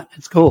or not?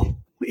 It's cool.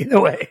 Either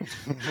way,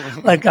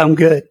 like I'm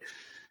good.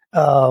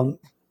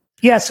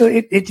 Yeah, so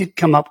it did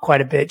come up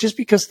quite a bit just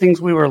because things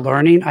we were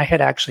learning, I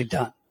had actually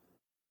done.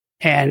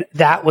 And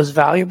that was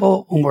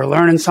valuable when we're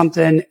learning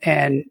something.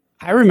 And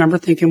I remember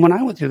thinking when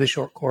I went through the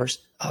short course,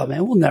 oh,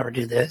 man, we'll never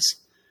do this.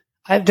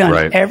 I've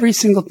done every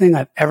single thing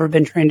I've ever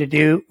been trained to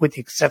do with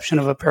the exception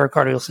of a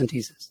pericardial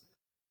centesis.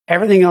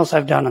 Everything else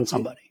I've done on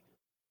somebody,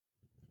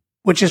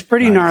 which is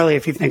pretty gnarly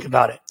if you think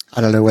about it. I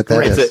don't know what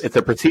that is. It's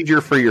a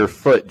procedure for your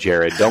foot,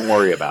 Jared. Don't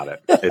worry about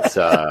it. It's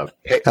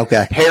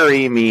okay.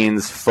 Parry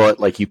means foot,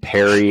 like you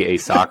parry a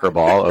soccer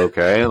ball.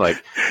 Okay,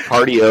 like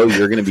cardio,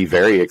 you're going to be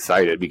very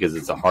excited because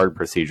it's a hard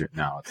procedure.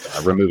 No,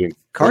 it's removing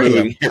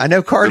cardio. I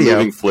know cardio.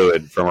 Removing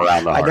fluid from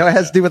around the heart. I know it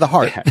has to do with the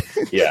heart.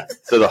 Yeah.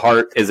 So the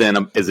heart is in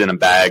a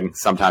bag.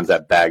 Sometimes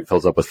that bag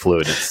fills up with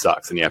fluid. And it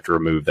sucks, and you have to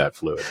remove that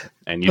fluid.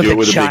 And you do it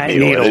with a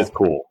big needle. It is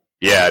cool.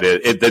 Yeah, it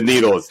is. The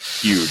needle is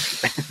huge.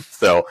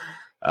 So.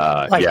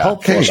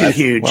 Pulp Fiction,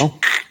 huge. Well,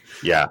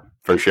 yeah,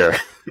 for sure.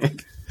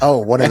 Oh,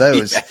 one of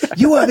those.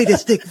 You want me to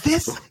stick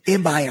this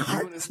in my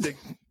heart?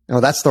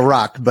 Oh, that's The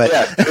Rock. But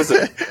yeah,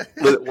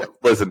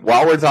 listen.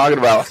 While we're talking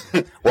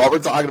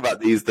about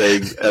these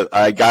things,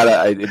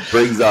 it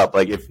brings up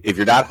like if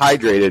you're not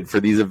hydrated for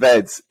these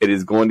events, it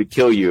is going to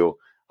kill you.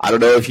 I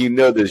don't know if you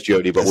know this,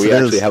 Jody, but we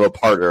actually have a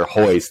partner,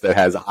 Hoist, that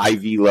has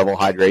IV level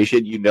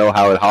hydration. You know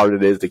how hard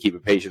it is to keep a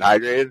patient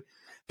hydrated.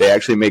 They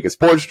actually make a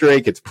sports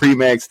drink. It's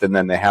pre-mixed, and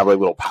then they have like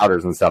little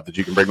powders and stuff that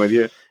you can bring with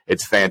you.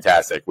 It's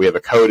fantastic. We have a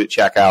code at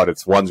checkout.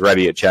 It's one's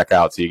ready at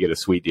checkout, so you get a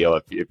sweet deal.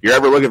 If you're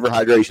ever looking for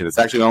hydration, it's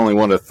actually only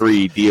one of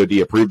 3 DoD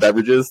approved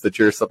beverages that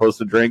you're supposed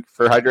to drink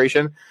for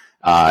hydration.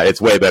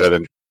 It's way better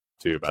than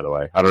too, by the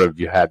way. I don't know if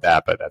you had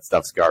that, but that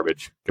stuff's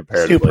garbage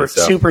comparatively.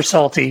 Super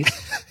salty.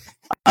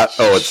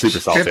 It's super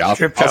salty. I'll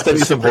send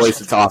you some voice.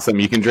 It's awesome.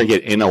 You can drink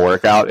it in a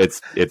workout. It's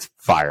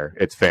fire.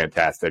 It's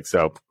fantastic.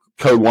 So.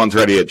 Code 1's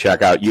ready at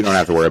checkout. You don't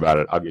have to worry about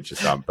it. I'll get you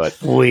some. But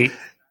sweet.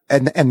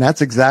 And that's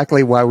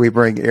exactly why we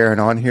bring Aaron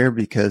on here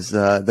because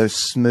those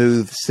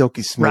smooth,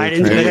 silky smooth. Right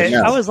into it.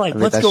 I was like,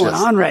 what's going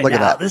on right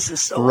now? This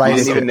is so right. You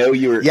didn't even know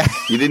you were. Yeah.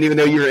 You didn't even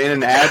know you were in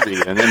an ad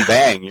read, and then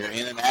bang, you're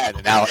in an ad.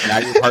 And now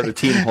you're part of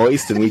Team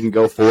Hoist, and we can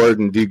go forward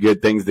and do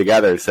good things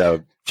together.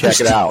 So check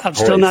it out. I'm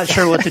still not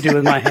sure what to do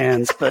with my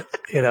hands, but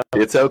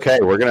it's okay.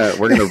 We're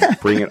gonna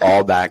bring it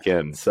all back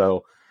in.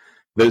 So.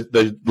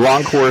 The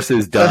long course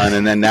is done,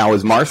 and then now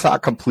is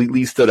MARSOC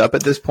completely stood up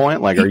at this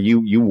point? Like, are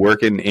you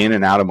working in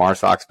and out of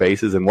MARSOC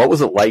spaces? And what was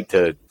it like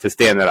to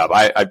stand that up?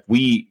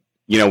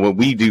 When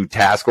we do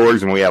task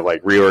orgs and we have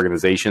like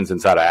reorganizations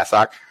inside of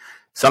ASOC,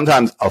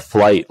 sometimes a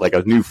flight, like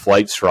a new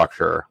flight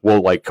structure,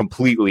 will like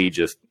completely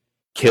just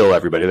kill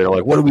everybody. They're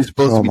like, what are we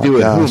supposed to be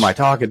doing? Gosh. Who am I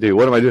talking to?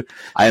 What am I doing?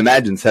 I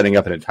imagine setting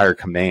up an entire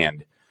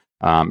command.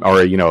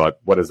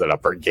 What is it, a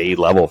brigade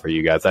level for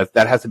you guys?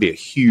 That has to be a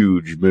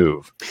huge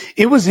move.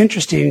 It was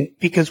interesting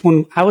because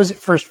when I was at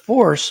First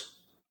Force,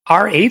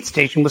 our aid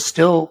station was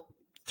still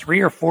 3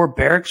 or 4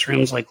 barracks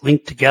rooms like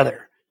linked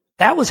together.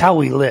 That was how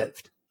we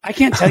lived. I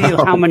can't tell you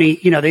how many,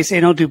 they say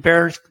don't do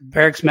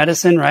barracks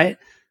medicine, right?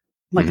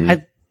 I'm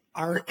like,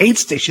 our aid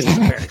station is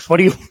barracks. What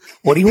do you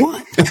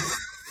want?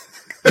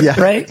 Yeah.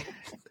 Right.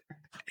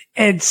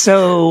 And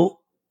so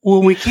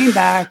when we came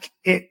back,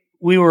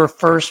 we were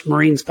 1st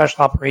Marine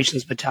Special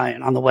Operations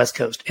Battalion on the West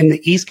Coast. And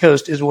the East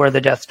Coast is where the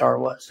Death Star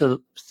was.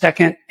 So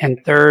 2nd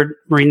and 3rd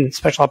Marine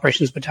Special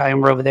Operations Battalion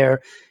were over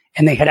there.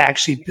 And they had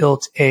actually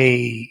built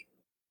a,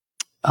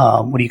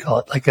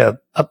 like a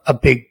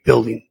big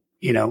building,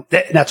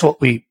 that's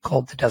what we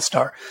called the Death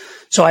Star.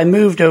 So I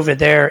moved over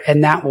there,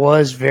 and that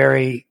was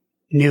very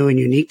new and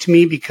unique to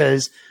me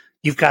because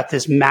you've got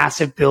this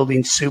massive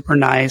building, super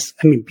nice.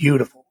 I mean,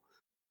 beautiful.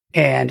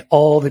 And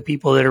all the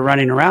people that are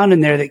running around in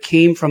there that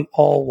came from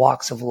all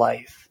walks of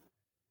life.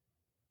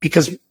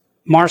 Because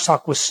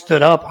MARSOC was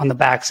stood up on the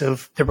backs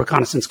of the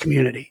reconnaissance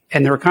community.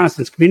 And the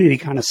reconnaissance community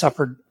kind of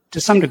suffered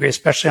to some degree,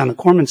 especially on the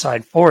corpsman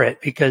side for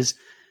it, because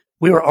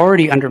we were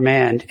already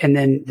undermanned. And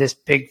then this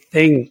big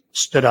thing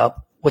stood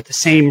up with the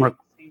same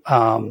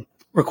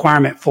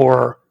requirement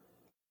for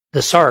the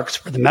SARCs,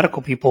 for the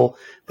medical people,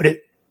 but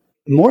it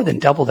more than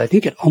doubled. I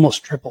think it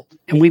almost tripled.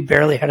 And we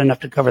barely had enough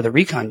to cover the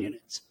recon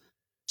units.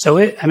 So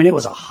it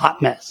was a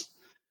hot mess.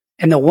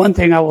 And the one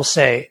thing I will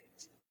say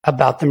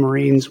about the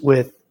Marines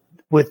with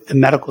the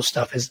medical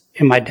stuff is,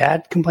 and my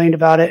dad complained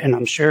about it, and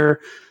I'm sure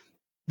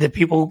the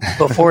people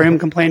before him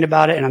complained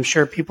about it, and I'm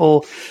sure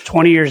people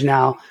 20 years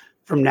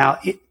from now,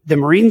 the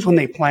Marines, when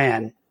they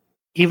plan,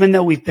 even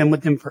though we've been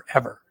with them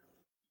forever.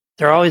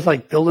 They're always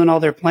like building all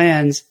their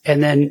plans,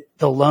 and then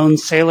the lone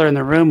sailor in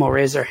the room will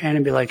raise their hand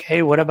and be like,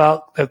 "Hey, what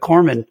about the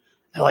corpsman?"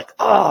 They're like,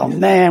 "Oh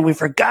man, we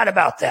forgot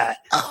about that."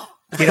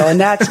 And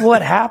that's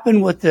what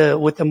happened with the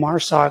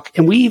MARSOC.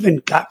 And we even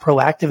got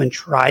proactive and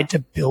tried to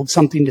build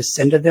something to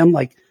send to them.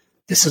 Like,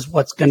 this is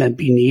what's going to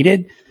be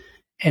needed.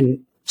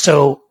 And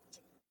so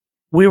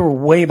we were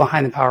way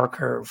behind the power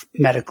curve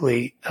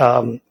medically,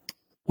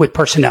 with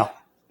personnel,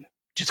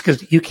 just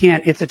because you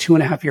can't, it's a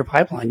 2.5 year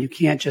pipeline. You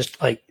can't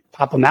just like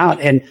pop them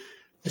out, and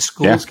the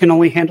schools can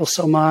only handle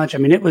so much. I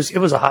mean, it was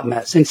a hot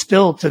mess, and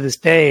still to this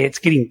day, it's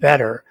getting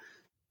better,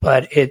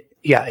 but it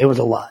was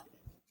a lot.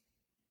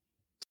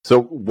 So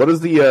what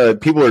is the,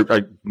 people are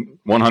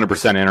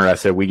 100%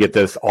 interested. We get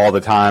this all the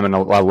time. And a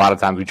lot of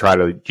times we try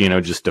to,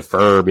 just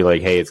defer, be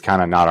like, hey, it's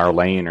kind of not our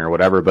lane or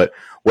whatever. But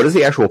what is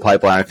the actual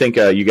pipeline? I think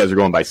you guys are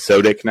going by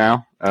SODIC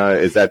now.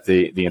 Is that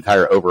the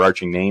entire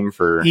overarching name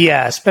for?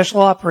 Yeah,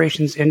 Special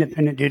Operations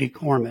Independent Duty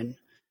Corpsman.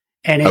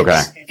 And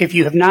it's, if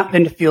you have not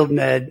been to Field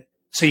Med,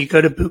 so you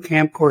go to boot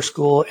camp, core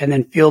school, and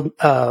then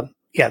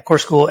core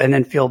school, and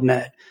then Field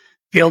Med.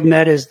 Field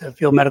Med is the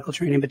Field Medical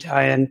Training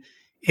Battalion.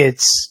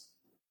 It's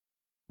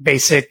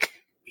basic,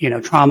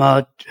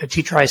 trauma,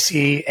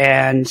 TTRIC,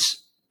 and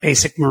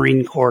basic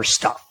Marine Corps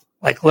stuff,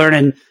 like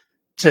learning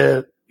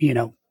to,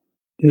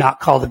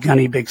 not call the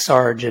gunny big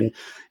sarge and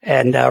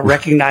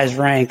recognize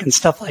rank and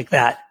stuff like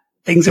that.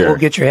 Things that will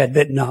get your head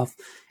bitten off.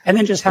 And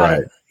then just how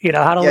to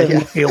live in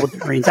the field with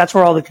the Marines. That's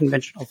where all the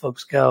conventional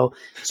folks go.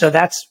 So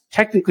that's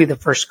technically the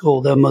first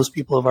school, though most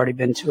people have already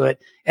been to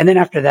it. And then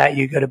after that,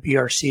 you go to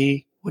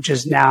BRC, which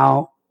is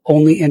now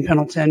only in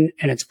Pendleton,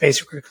 and it's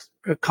basic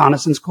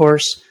reconnaissance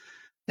course.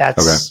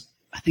 That's,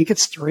 I think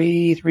it's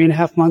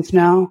 3.5 months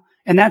now.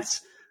 And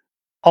it's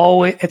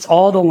all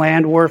the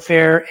land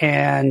warfare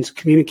and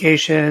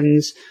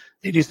communications.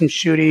 They do some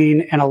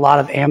shooting and a lot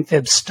of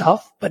amphib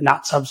stuff, but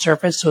not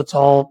subsurface. So it's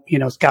all,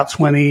 scout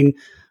swimming,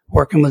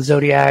 working with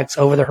Zodiacs,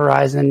 over the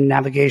horizon,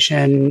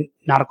 navigation,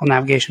 nautical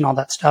navigation, all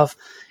that stuff.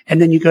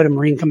 And then you go to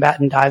Marine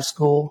Combatant Dive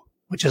School,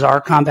 which is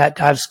our combat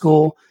dive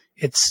school.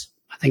 It's,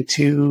 I think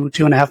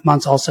 2.5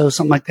 months also,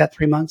 something like that,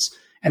 3 months.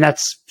 And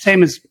that's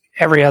same as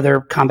every other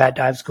combat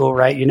dive school,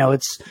 right?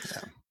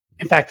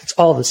 In fact, it's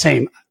all the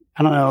same.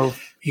 I don't know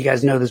if you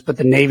guys know this, but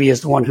the Navy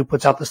is the one who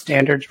puts out the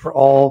standards for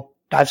all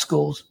dive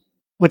schools,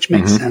 which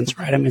makes sense,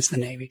 right? I mean, it's the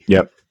Navy.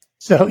 Yep.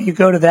 So you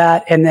go to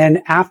that, and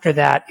then after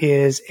that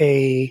is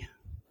I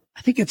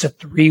think it's a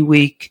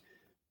 3-week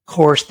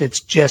course that's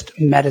just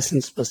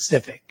medicine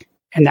specific.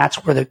 And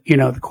that's where the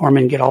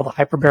corpsmen get all the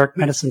hyperbaric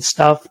medicine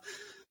stuff.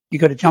 You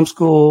go to jump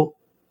school.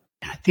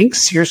 I think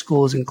SEER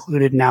school is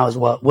included now as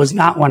well. It was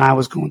not when I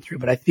was going through,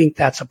 but I think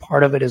that's a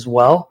part of it as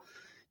well.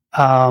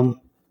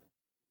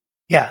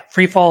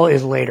 Free fall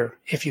is later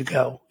if you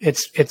go.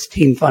 It's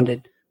team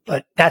funded,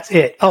 but that's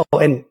it. Oh,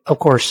 and of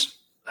course,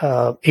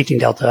 18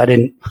 Delta. I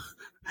didn't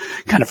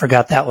kind of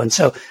forgot that one.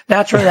 So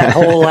that's where that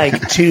whole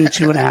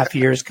 2.5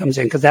 years comes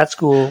in, because that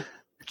school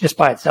just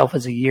by itself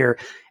is a year.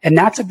 And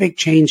that's a big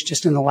change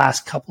just in the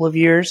last couple of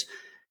years.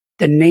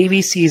 The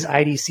Navy sees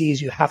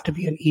IDCs, you have to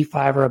be an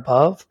E5 or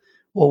above.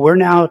 Well, we're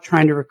now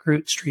trying to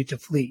recruit street to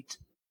fleet.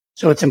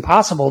 So it's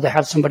impossible to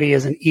have somebody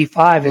as an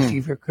E5 if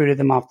you've recruited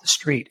them off the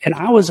street. And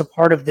I was a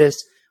part of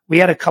this. We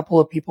had a couple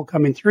of people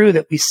coming through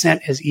that we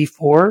sent as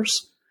E4s.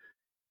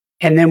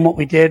 And then what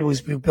we did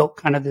was we built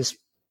kind of this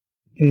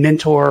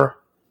mentor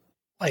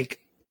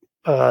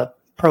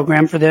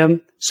program for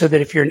them, so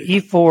that if you're an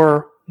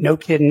E4, no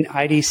kidding,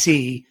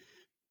 IDC,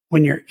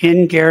 when you're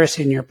in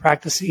garrison, you're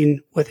practicing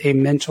with a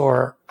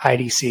mentor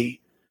IDC.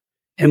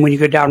 And when you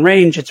go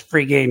downrange, it's a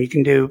free game. You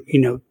can do,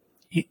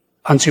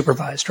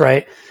 unsupervised,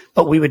 right?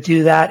 But we would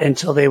do that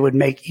until they would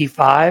make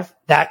E5.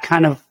 That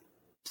kind of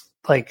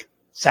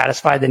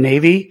satisfied the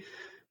Navy.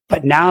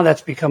 But now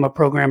that's become a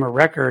program of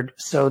record,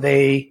 so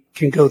they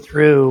can go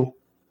through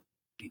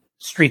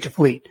street to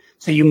fleet.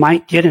 So you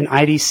might get an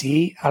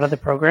IDC out of the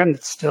program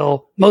that's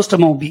still, most of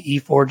them will be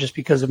E4 just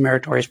because of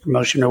meritorious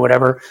promotion or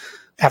whatever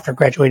after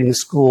graduating the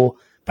school.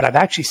 But I've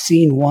actually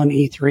seen one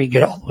E3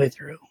 get all the way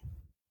through.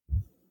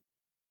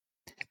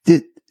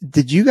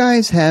 Did you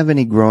guys have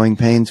any growing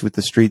pains with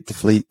the street to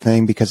fleet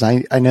thing? Because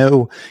I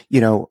know,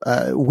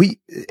 we,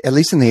 at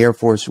least in the Air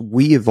Force,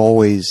 we have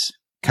always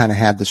kind of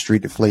had the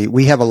street to fleet.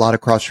 We have a lot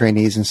of cross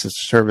trainees and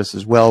sister service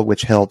as well,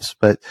 which helps.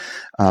 But,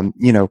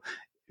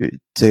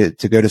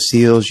 to go to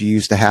SEALs, you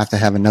used to have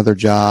another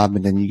job,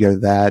 and then you go to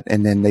that.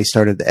 And then they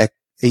started the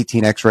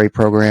 18 X-ray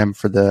program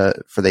for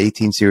the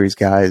 18 series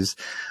guys.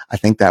 I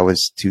think that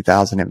was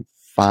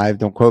 2005.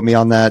 Don't quote me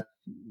on that.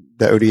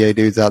 The ODA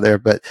dudes out there,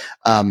 but,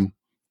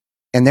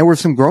 and there were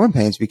some growing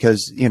pains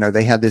because,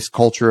 they had this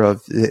culture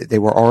of, they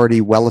were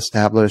already well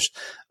established,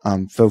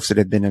 folks that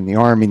had been in the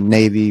Army,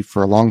 Navy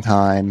for a long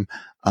time.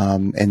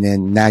 And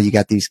then now you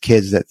got these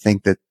kids that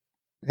think that,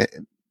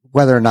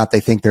 whether or not they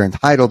think they're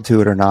entitled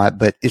to it or not,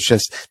 but it's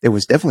just, there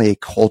was definitely a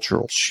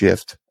cultural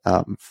shift,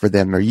 for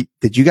them.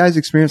 Did you guys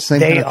experience the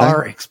same thing? They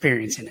are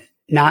experiencing it.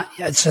 Not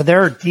yet. So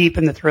they're deep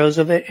in the throes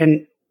of it,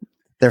 and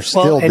they're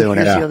still doing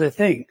it. Here's the other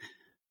thing.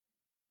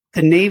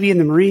 the Navy and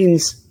the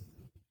Marines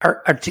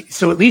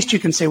so at least you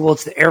can say, well,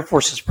 it's the Air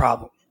Force's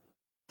problem.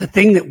 The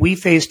thing that we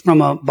faced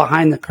from a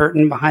behind the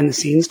curtain, behind the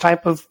scenes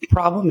type of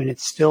problem, and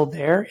it's still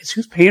there, is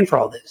who's paying for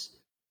all this?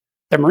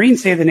 The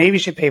Marines say the Navy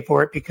should pay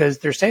for it because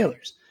they're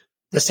sailors.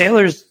 The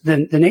sailors,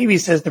 the Navy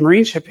says the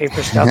Marines should pay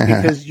for stuff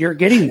because you're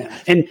getting them.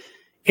 And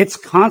it's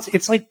constant.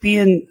 It's like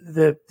being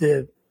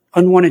the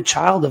unwanted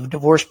child of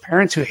divorced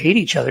parents who hate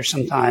each other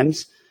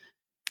sometimes.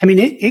 I mean,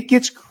 it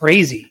gets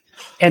crazy.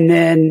 And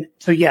then,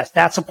 so yes,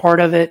 that's a part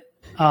of it.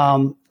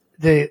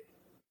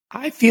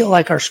 I feel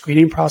like our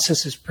screening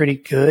process is pretty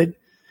good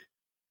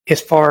as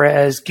far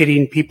as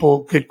getting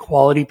people, good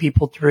quality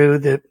people through.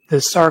 The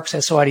SARCs,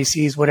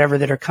 SOIDCs, whatever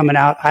that are coming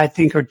out, I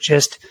think are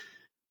just,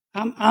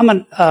 I'm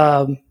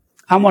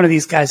one of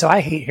these guys. So I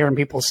hate hearing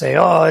people say,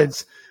 oh,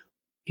 it's,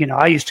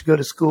 I used to go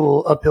to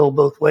school uphill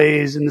both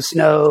ways in the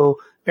snow,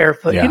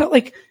 barefoot,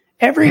 like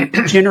every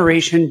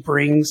generation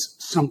brings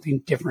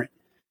something different.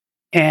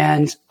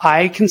 And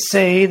I can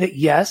say that,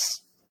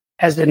 yes,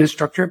 as an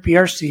instructor at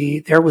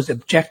BRC, there was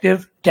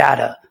objective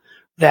data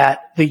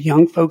that the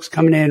young folks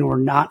coming in were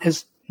not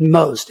as and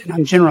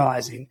I'm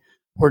generalizing,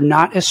 were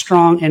not as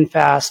strong and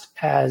fast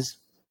as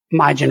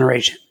my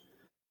generation.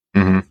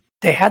 Mm-hmm.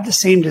 They had the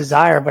same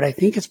desire, but I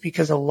think it's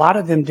because a lot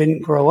of them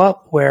didn't grow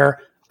up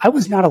where I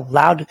was not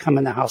allowed to come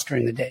in the house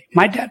during the day.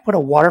 My dad put a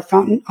water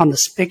fountain on the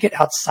spigot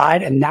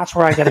outside, and that's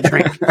where I got a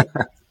drink.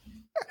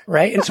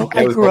 Right? And so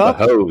I grew up.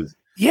 Hose.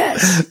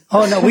 Yes.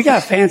 Oh, no, we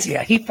got fancy.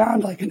 He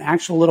found like an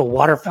actual little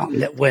water fountain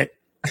that went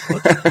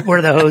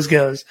where the hose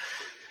goes.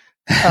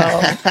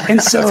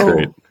 And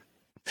so,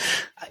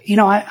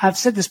 I've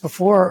said this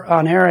before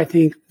on air, I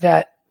think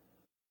that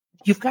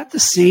you've got the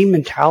same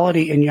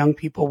mentality in young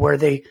people where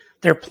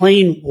they're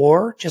playing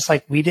war just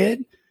like we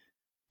did.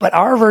 But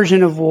our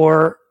version of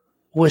war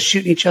was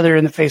shooting each other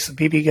in the face with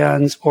BB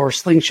guns or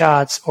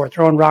slingshots or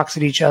throwing rocks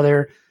at each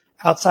other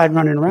outside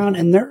running around.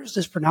 And theirs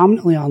is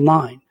predominantly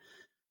online.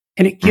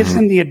 And it gives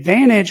them the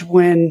advantage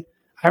when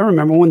I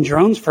remember when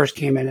drones first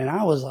came in and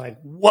I was like,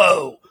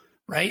 whoa,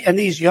 right? And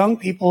these young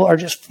people are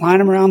just flying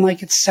them around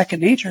like it's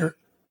second nature.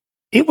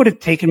 It would have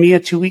taken me a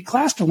 2-week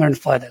class to learn to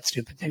fly that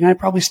stupid thing. I'd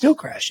probably still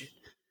crash it.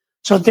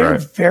 So they're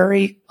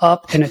very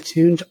up and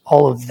attuned to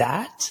all of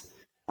that.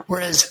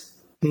 Whereas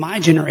my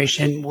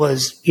generation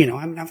was,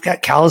 I've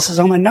got calluses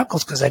on my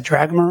knuckles because I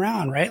drag them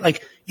around, right?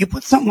 Like you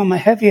put something on my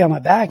heavy on my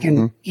back.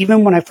 And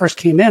even when I first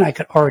came in, I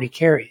could already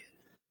carry it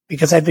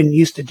because I've been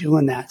used to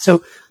doing that.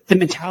 So the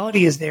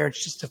mentality is there.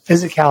 It's just a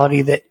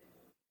physicality that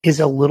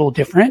is a little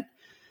different.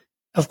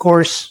 Of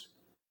course,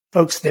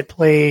 folks that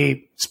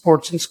play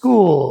sports in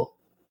school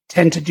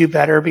tend to do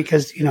better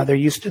because, they're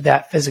used to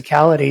that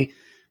physicality.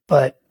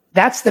 But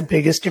that's the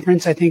biggest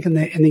difference, I think, in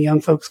the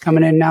young folks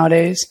coming in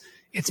nowadays.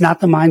 It's not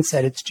the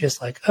mindset. It's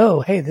just like,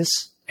 oh, hey,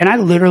 this. And I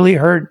literally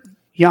heard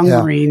young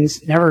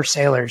Marines, never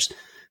sailors,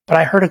 but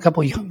I heard a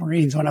couple of young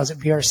Marines when I was at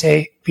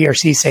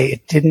BRC say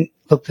it didn't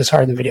look this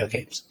hard in the video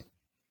games.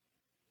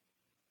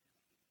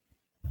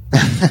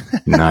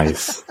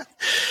 Nice.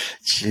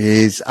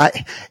 Jeez.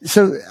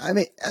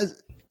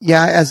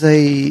 As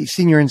a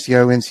senior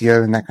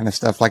NCO, and that kind of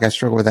stuff, like I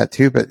struggle with that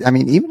too. But I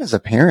mean, even as a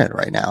parent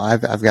right now,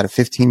 I've got a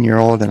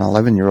 15-year-old and an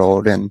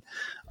 11-year-old, and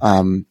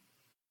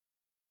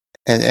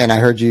I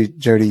heard you,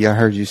 Jody, I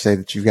heard you say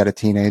that you've got a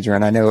teenager,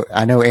 and I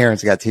know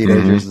Aaron's got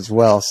teenagers as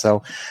well.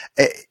 So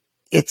it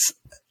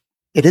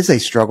is a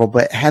struggle,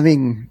 but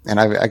and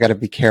I got to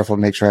be careful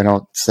to make sure I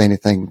don't say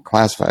anything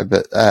classified,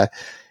 but,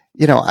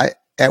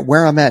 at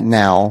where I'm at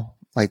now,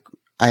 like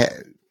I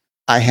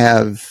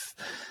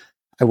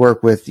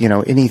work with,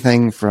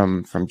 anything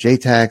from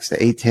JTACs to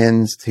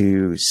A10s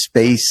to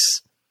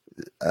space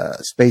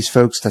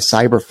folks to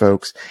cyber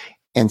folks,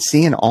 and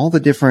seeing all the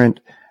different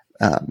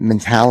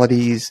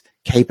mentalities,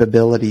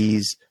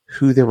 capabilities,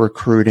 who they're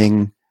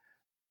recruiting,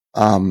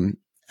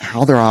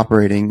 how they're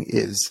operating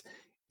is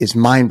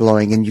mind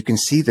blowing. And you can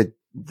see the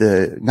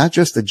not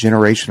just the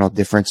generational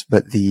difference,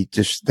 but the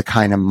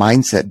kind of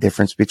mindset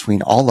difference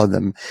between all of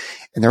them.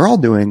 And they're all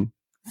doing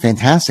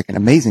fantastic and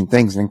amazing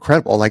things and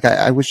incredible. Like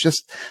I was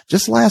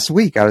just last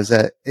week, I was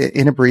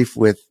in a brief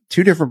with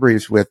 2 different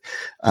briefs with,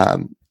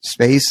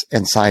 space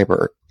and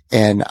cyber.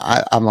 And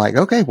I'm like,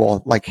 okay,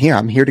 well, like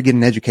I'm here to get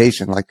an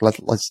education. Like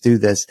let's do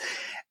this.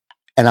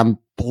 And I'm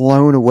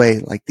blown away.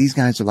 Like these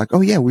guys are like,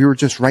 oh yeah, we were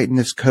just writing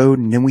this code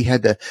and then we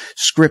had to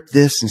script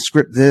this.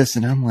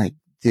 And I'm like,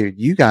 dude,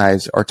 you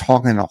guys are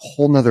talking a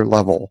whole nother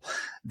level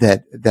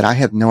that I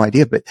have no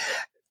idea. But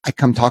I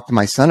come talk to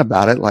my son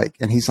about it,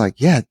 and he's like,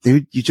 yeah,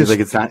 dude, you just, like,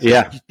 it's not,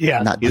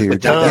 not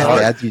dude,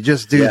 Dad, you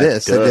just do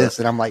this and this.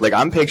 And I'm like,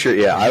 I'm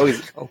picturing, I always,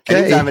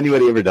 anytime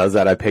anybody ever does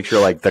that, I picture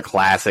like the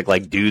classic,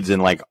 like dudes in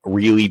like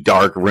really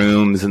dark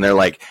rooms and they're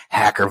like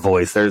hacker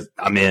voice.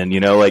 I'm in,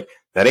 like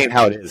that ain't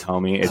how it is,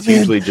 homie. It's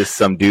usually just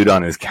some dude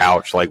on his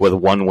couch, like with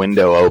one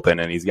window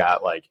open and he's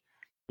got like,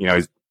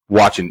 he's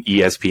watching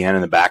ESPN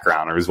in the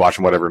background or he's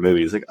watching whatever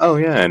movie. He's like, oh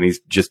yeah. And he's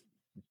just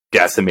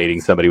decimating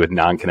somebody with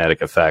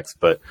non-kinetic effects.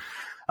 But,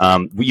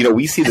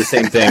 we see the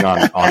same thing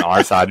on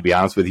our side, to be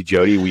honest with you,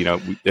 Jody.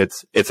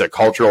 It's a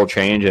cultural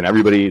change and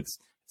everybody, it's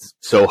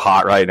so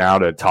hot right now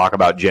to talk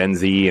about Gen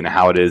Z and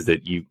how it is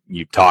that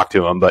you talk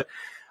to them. But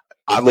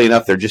oddly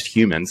enough, they're just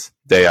humans.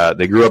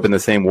 They grew up in the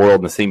same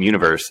world, in the same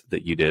universe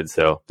that you did.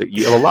 So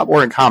you have a lot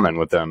more in common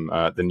with them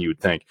than you would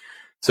think.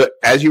 So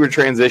as you were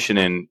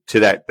transitioning to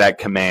that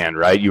command,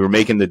 right, you were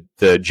making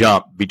the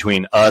jump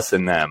between us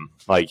and them.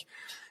 Like,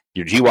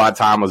 your GWOT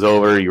time was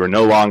over. You were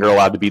no longer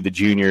allowed to be the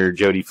junior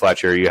Jody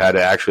Fletcher. You had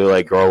to actually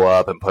like grow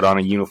up and put on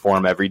a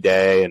uniform every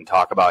day and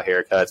talk about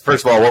haircuts.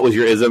 First of all, what was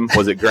your ism?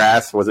 Was it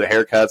grass? Was it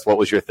haircuts? What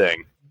was your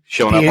thing?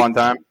 Showing up on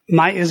time?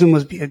 My ism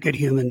was be a good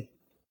human.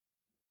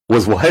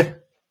 Was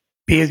what?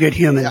 Be a good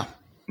human. Yeah.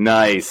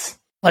 Nice.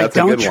 Like,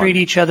 don't treat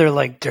each other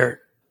like dirt.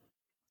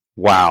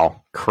 Wow.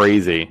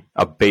 Crazy.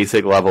 A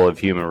basic level of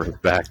human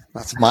respect.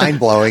 That's mind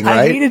blowing, right?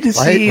 I hated to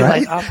see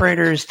like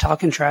operators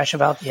talking trash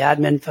about the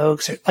admin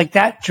folks. Like,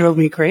 that drove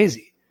me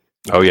crazy.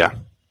 Oh yeah.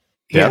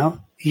 You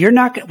know, you're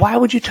not, why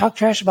would you talk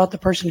trash about the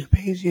person who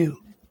pays you?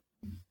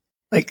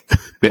 Like,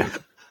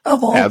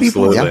 of all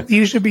people,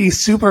 you should be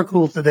super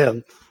cool to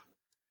them.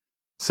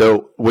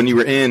 So when you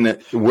were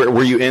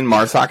you in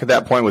MARSOC at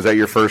that point? Was that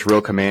your first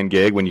real command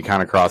gig when you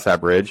kind of crossed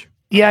that bridge?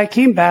 Yeah, I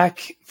came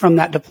back from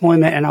that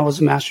deployment and I was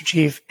a Master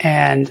Chief,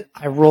 and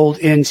I rolled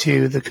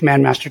into the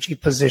Command Master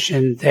Chief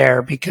position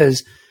there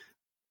because,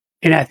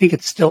 and I think it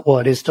is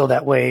still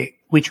that way.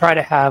 We try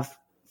to have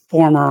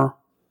former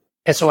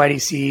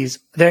SOIDCs.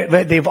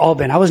 They've all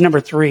been. I was number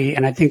 3,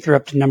 and I think they're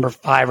up to number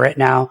 5 right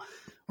now,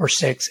 or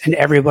 6, and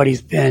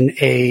everybody's been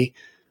a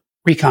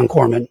recon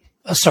corpsman,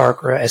 a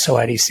SARC, or a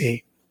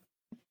SOIDC.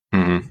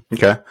 Mm-hmm.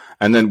 Okay.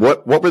 And then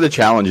what were the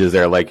challenges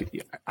there?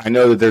 Like, I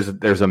know that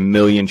there's a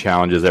million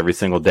challenges every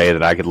single day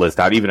that I could list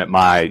out, even at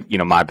my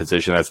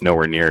position. That's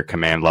nowhere near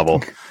command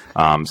level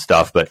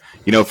stuff. But,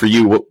 for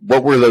you,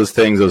 what were those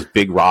things, those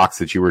big rocks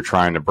that you were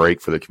trying to break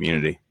for the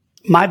community?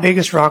 My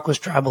biggest rock was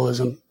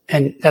tribalism.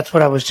 And that's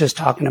what I was just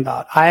talking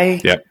about.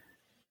 I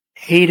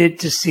hated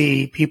to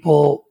see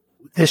people,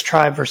 this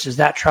tribe versus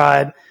that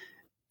tribe.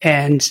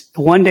 And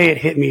one day it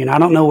hit me, and I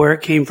don't know where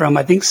it came from.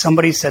 I think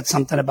somebody said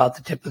something about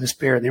the tip of the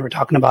spear, and they were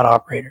talking about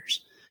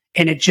operators.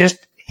 And it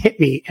just hit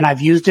me, and I've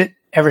used it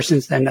ever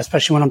since then,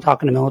 especially when I'm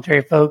talking to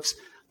military folks.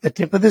 The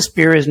tip of the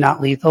spear is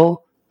not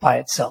lethal by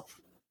itself,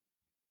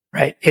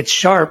 right? It's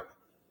sharp,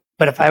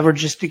 but if I were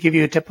just to give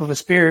you a tip of a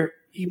spear,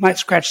 you might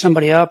scratch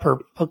somebody up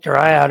or poke their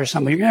eye out or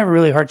something. You're going to have a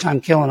really hard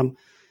time killing them.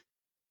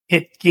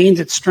 It gains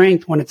its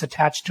strength when it's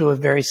attached to a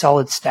very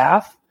solid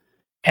staff,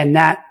 and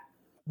that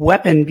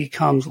weapon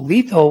becomes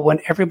lethal when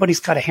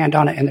everybody's got a hand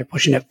on it and they're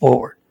pushing it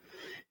forward.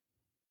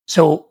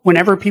 So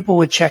whenever people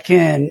would check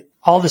in,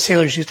 all the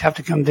sailors used to have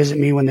to come visit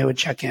me when they would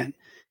check in.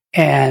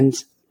 And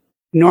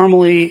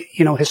normally,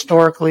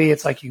 historically,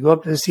 it's like you go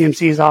up to the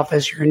CMC's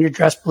office, you're in your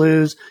dress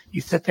blues,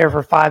 you sit there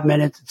for 5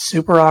 minutes, it's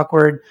super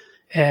awkward,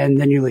 and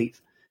then you leave.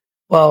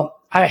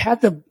 Well, I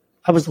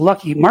was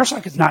lucky.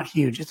 MARSOC is not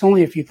huge. It's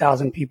only a few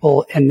thousand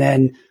people, and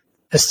then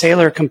the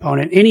sailor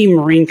component, any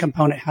Marine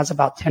component has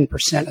about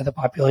 10% of the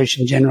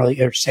population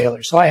generally are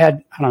sailors. So I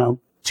had, 200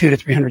 to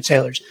 300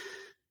 sailors.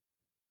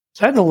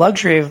 So I had the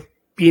luxury of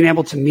being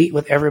able to meet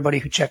with everybody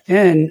who checked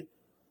in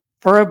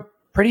for a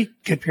pretty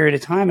good period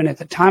of time. And at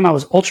the time I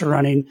was ultra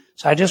running.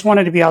 So I just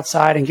wanted to be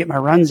outside and get my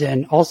runs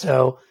in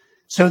also.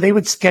 So they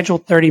would schedule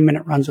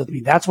 30-minute runs with me.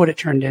 That's what it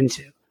turned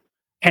into.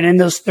 And in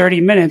those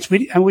 30 minutes,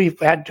 we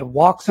had to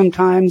walk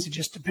sometimes. It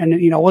just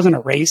depended, it wasn't a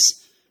race.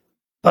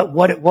 But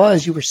what it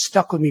was, you were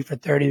stuck with me for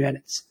 30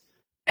 minutes.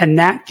 And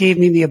that gave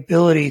me the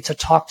ability to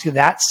talk to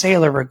that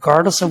sailor,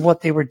 regardless of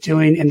what they were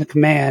doing in the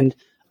command,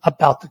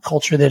 about the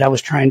culture that I was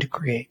trying to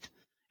create.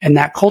 And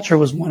that culture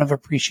was one of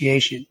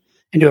appreciation.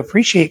 And to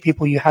appreciate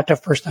people, you had to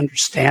first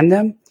understand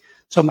them.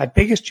 So my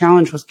biggest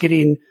challenge was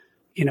getting,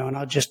 and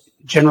I'll just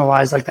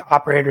generalize, like, the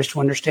operators to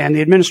understand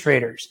the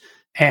administrators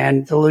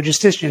and the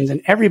logisticians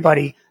and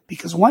everybody.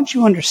 Because once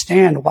you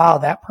understand, wow,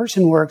 that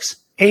person works,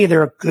 A,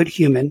 they're a good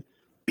human.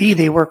 B,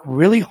 they work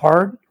really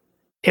hard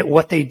at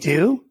what they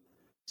do.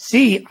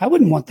 C, I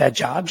wouldn't want that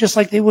job, just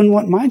like they wouldn't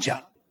want my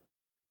job.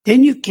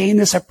 Then you gain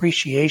this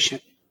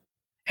appreciation.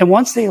 And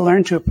once they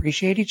learn to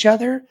appreciate each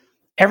other,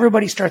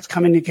 everybody starts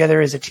coming together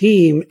as a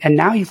team. And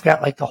now you've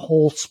got like the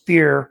whole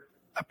spear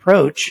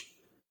approach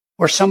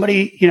where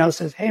somebody,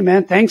 says, hey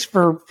man, thanks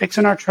for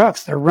fixing our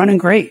trucks. They're running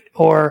great.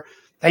 Or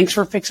thanks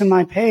for fixing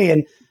my pay.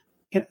 And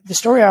the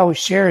story I always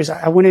share is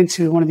I went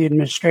into one of the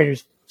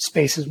administrators'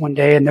 spaces one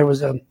day, and there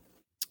was a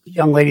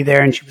young lady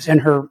there, and she was in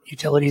her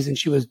utilities, and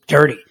she was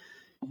dirty,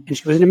 and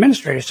she was an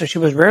administrator. So she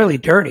was rarely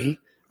dirty,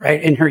 right,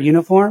 in her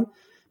uniform,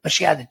 but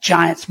she had a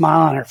giant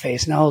smile on her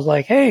face. And I was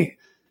like, hey,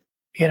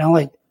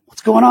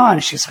 what's going on?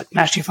 And she's like,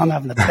 Master Chief, I'm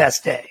having the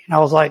best day. And I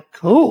was like,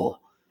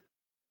 cool.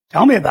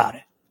 Tell me about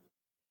it.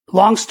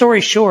 Long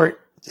story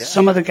short,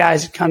 some of the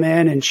guys had come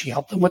in and she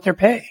helped them with their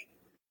pay.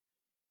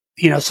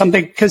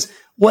 Something, because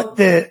what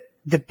the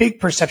big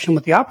perception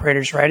with the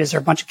operators, right, is they're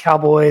a bunch of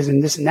cowboys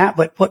and this and that.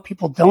 But what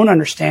people don't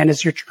understand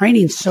is you're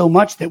training so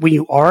much that when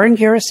you are in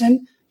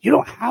garrison, you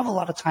don't have a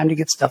lot of time to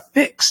get stuff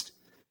fixed.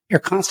 You're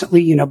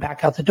constantly,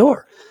 back out the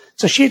door.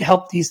 So she had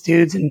helped these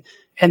dudes,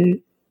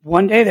 and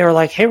one day they were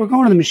like, hey, we're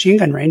going to the machine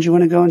gun range. You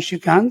want to go and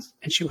shoot guns?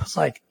 And she was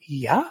like,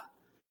 yeah.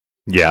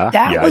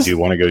 I do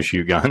want to go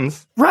shoot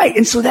guns. Right.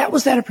 And so that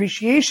was that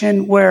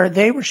appreciation where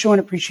they were showing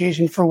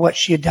appreciation for what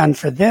she had done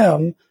for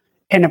them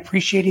and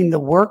appreciating the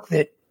work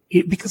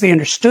because they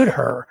understood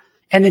her.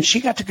 And then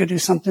she got to go do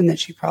something that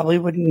she probably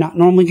would not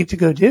normally get to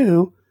go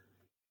do.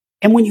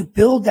 And when you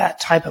build that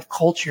type of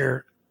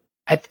culture,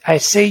 I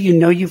say,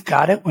 you've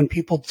got it when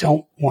people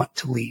don't want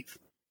to leave,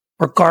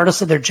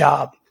 regardless of their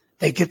job.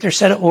 They get their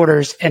set of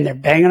orders and they're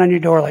banging on your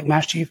door like,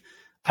 Master Chief,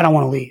 I don't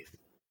want to leave.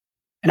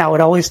 And I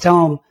would always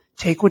tell them,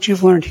 take what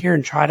you've learned here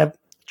and try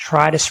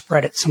to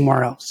spread it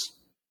somewhere else.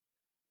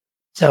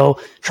 So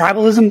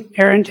tribalism,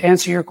 Aaron, to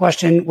answer your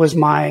question, was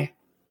my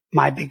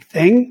big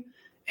thing.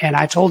 And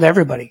I told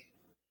everybody,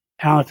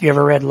 I don't know if you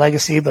ever read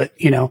Legacy, but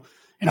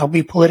and I'll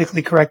be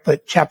politically correct,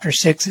 but chapter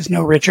 6 is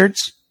no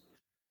Richards.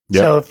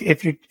 Yep. So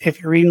if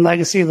you're reading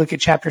Legacy, look at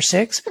chapter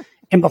 6.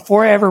 And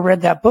before I ever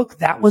read that book,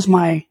 that was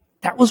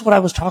what I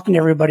was talking to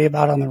everybody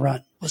about on the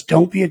run, was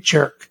don't be a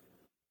jerk.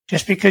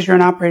 Just because you're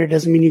an operator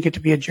doesn't mean you get to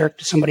be a jerk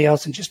to somebody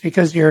else. And just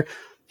because you're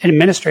an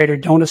administrator,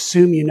 don't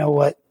assume you know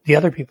what the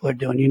other people are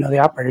doing. You know the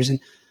operators. And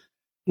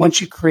once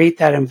you create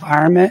that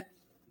environment,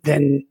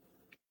 then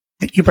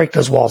you break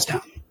those walls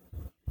down.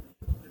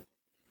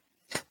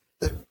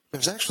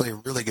 There's actually a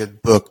really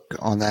good book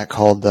on that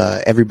called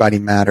Everybody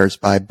Matters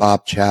by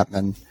Bob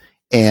Chapman.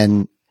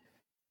 And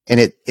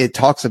it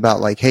talks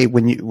about like, hey,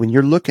 when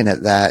you're looking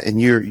at that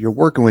and you're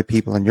working with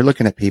people and you're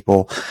looking at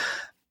people,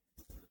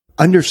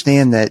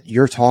 understand that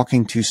you're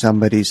talking to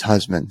somebody's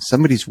husband,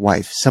 somebody's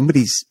wife,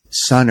 somebody's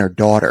son or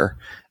daughter.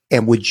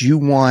 And would you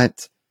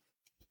want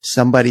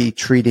somebody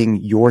treating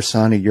your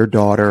son or your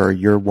daughter or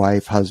your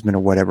wife, husband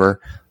or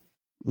whatever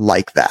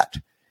like that?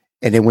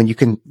 And then when you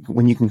can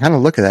kind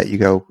of look at that, you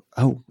go,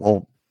 oh,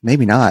 well,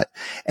 maybe not.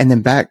 And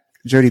then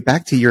Jody,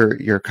 back to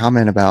your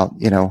comment about,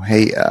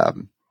 hey,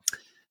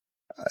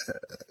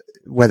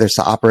 whether it's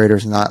the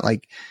operators or not,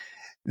 like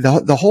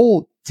the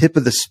whole tip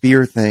of the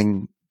spear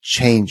thing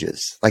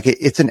changes. Like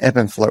it's an ebb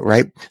and flow,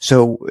 right?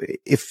 So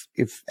if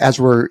as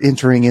we're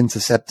entering into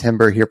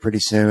September here pretty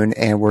soon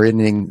and we're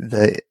ending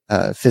the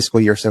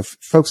fiscal year. So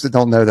folks that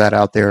don't know that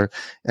out there,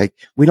 like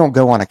we don't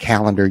go on a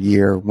calendar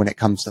year when it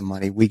comes to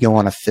money. We go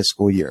on a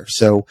fiscal year.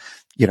 So,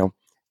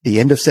 the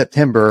end of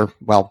September,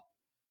 well,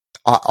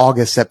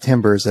 August,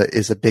 September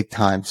is a big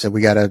time. So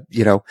we got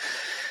to,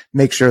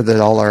 make sure that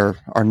all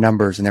our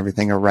numbers and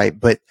everything are right.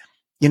 But,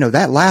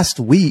 that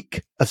last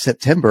week of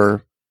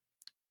September,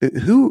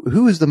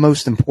 who is the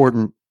most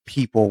important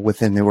people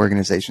within the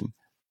organization?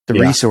 The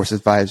resource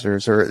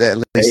advisors, or at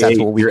least that's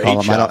what we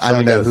call them. I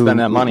don't know who spend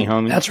that money,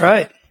 homie. That's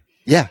right.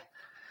 Yeah.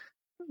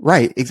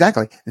 Right.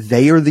 Exactly.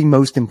 They are the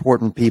most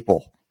important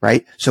people,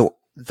 right? So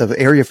the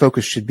area of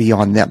focus should be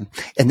on them.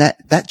 And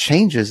that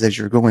changes as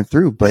you're going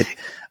through, but,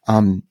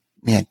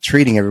 man,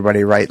 treating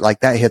everybody right, like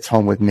that hits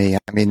home with me.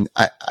 I mean,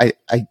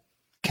 I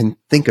can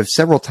think of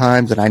several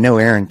times, and I know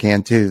Aaron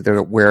can too,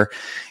 where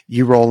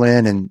you roll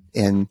in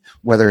and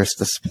whether it's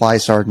the supply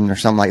sergeant or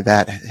something like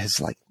that, it's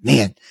like,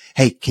 man,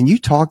 hey, can you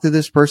talk to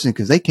this person?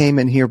 Cause they came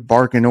in here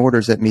barking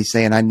orders at me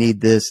saying, I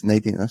need this. And they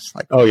think that's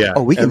like, oh yeah,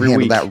 we can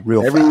handle that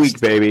real fast. Every week,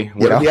 baby.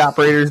 What do the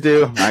operators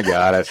do? I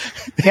got it.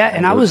 Yeah.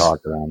 And I was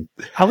talking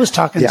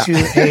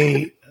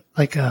to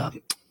what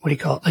do you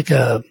call it? Like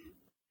a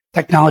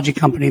technology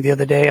company the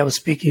other day. I was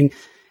speaking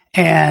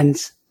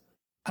and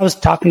I was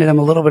talking to them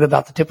a little bit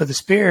about the tip of the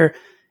spear,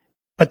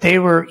 but they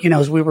were, it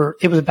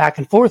was a back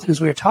and forth. And as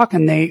we were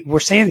talking, they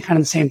were saying kind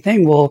of the same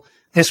thing. Well,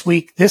 this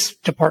week, this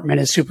department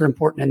is super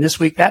important. And this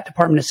week, that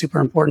department is super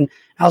important.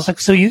 I was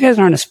like, so you guys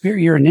aren't a spear,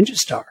 you're a ninja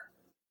star.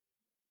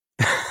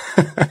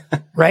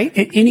 Right?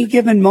 At any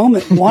given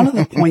moment, one of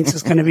the points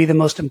is going to be the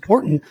most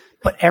important,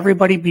 but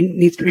everybody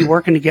needs to be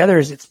working together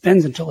as it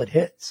spins until it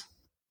hits.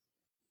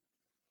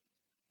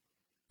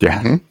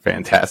 Yeah,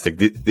 fantastic.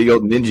 The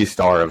old ninja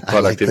star of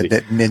productivity.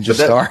 Like ninja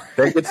star.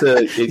 That gets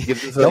it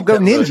gives us don't go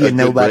ninja and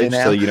nobody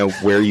now. So,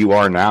 where you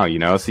are now,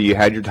 So you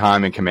had your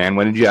time in command.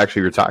 When did you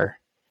actually retire?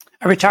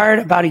 I retired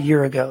about a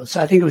year ago.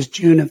 So I think it was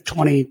June of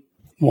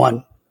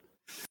 21.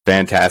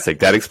 Fantastic.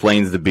 That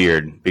explains the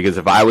beard, because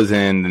if I was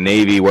in the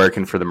Navy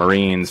working for the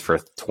Marines for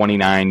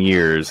 29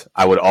 years,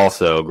 I would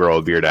also grow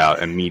a beard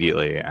out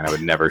immediately and I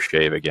would never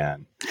shave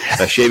again.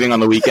 The shaving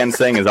on the weekends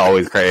thing is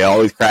always crazy. It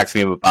always cracks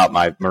me up about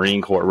my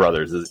Marine Corps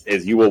brothers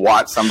is you will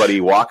watch somebody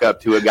walk up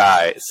to a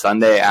guy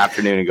Sunday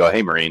afternoon and go,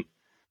 "Hey, Marine,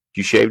 did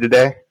you shave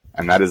today?"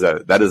 And that is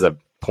a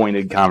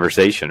pointed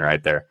conversation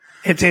right there.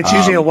 It's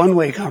usually a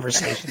one-way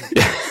conversation.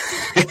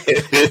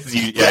 It is,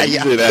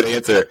 usually that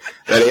answer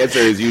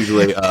is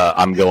usually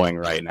I'm going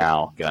right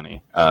now,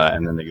 Gunny,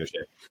 and then they go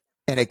shave.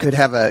 And it could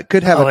have a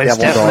devil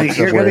dog.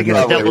 You're going to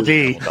get a double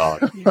D.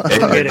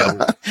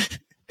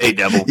 Hey,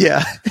 devil.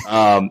 Yeah.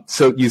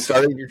 So you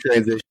started your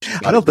transition.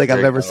 I don't think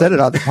I've ever said it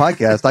on the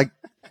podcast.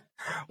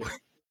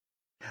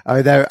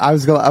 I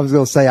was going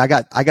to say I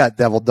got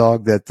devil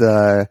dogged at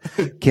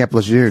Camp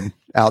Lejeune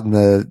out in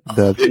the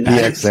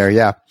PX there.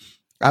 Yeah.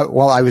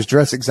 I was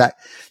dressed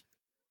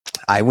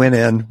I went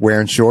in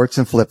wearing shorts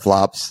and flip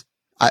flops.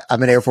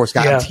 I'm an Air Force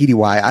guy. I'm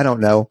TDY. I don't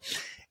know.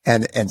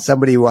 And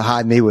somebody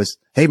behind me was,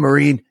 hey,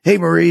 Marine,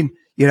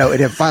 you know, and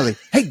then finally,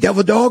 hey,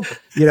 devil dog,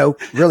 you know,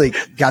 really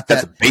got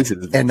that.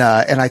 And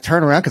I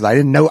turned around because I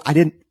didn't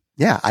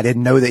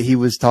know that he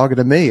was talking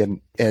to me.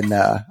 And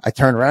I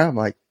turned around. I'm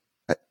like,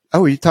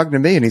 oh, are you talking to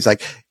me? And he's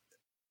like,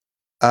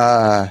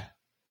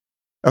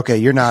 okay,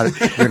 you're not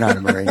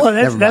a Marine.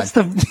 Well, that's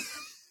the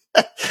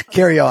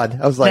carry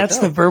on. I was like, that's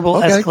the verbal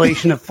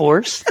escalation of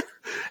force.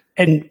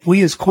 And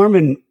we as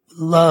corpsmen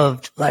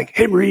loved like,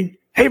 hey, Marine.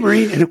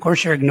 And of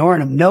course you're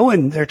ignoring them,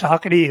 knowing they're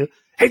talking to you.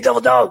 Hey, devil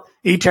dog.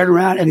 And you turn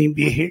around and you'd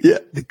be here. Yeah.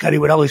 The Cuddy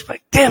would always be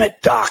like, damn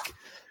it, Doc.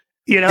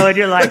 You know, and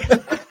you're like,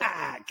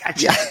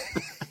 gotcha.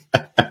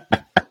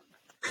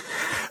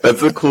 That's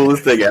the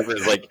coolest thing ever.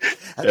 It's like,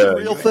 that's a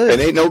real thing.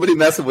 And ain't nobody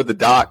messing with the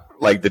Doc.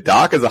 Like the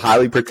Doc is a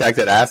highly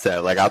protected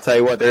asset. Like I'll tell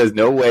you what, there is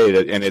no way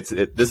that, and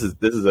this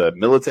is a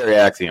military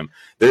axiom.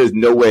 There is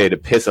no way to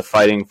piss a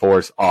fighting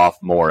force off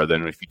more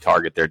than if you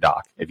target their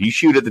Doc. If you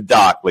shoot at the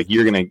Doc, like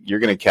you're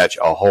gonna catch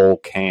a whole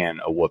can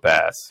of whoop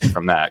ass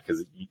from that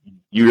because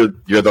you're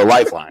the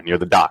lifeline. You're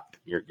the Doc.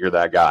 You're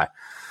that guy.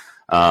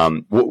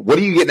 What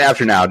are you getting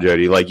after now,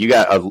 Jody? Like you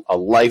got a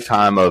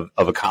lifetime of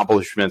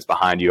accomplishments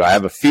behind you. I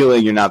have a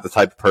feeling you're not the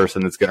type of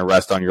person that's going to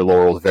rest on your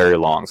laurels very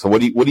long. So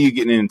what are you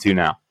getting into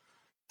now?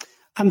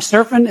 I'm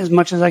surfing as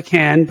much as I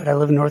can, but I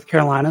live in North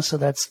Carolina, so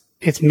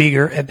it's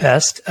meager at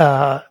best.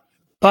 But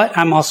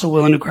I'm also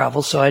willing to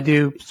gravel, so I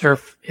do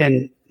surf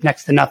in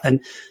next to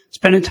nothing.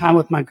 Spending time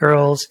with my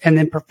girls, and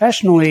then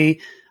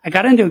professionally, I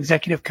got into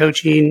executive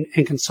coaching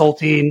and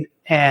consulting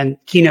and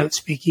keynote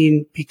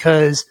speaking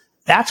because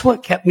that's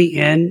what kept me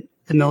in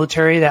the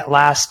military that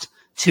last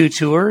 2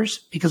 tours.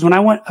 Because when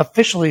I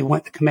officially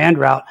went the command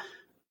route,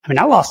 I mean,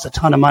 I lost a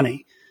ton of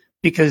money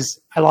because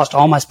I lost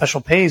all my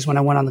special pays when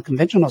I went on the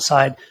conventional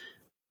side.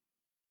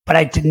 But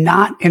I did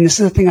not, and this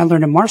is the thing I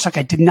learned in MARSOC,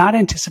 I did not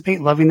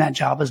anticipate loving that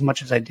job as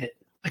much as I did.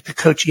 Like the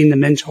coaching, the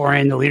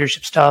mentoring, the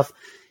leadership stuff.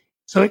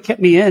 So it kept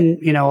me in,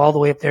 you know, all the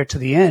way up there to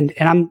the end.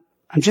 And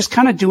I'm just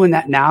kind of doing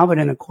that now, but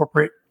in a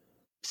corporate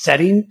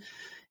setting.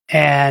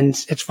 And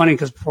it's funny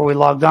because before we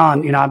logged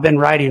on, you know, I've been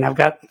writing.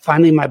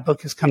 Finally my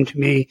book has come to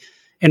me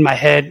in my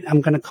head.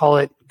 I'm going to call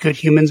it Good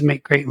Humans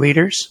Make Great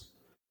Leaders.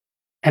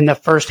 And the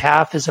first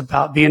half is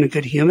about being a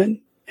good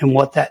human and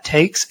what that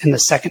takes. And the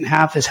second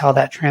half is how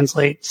that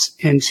translates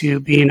into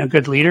being a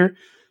good leader.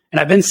 And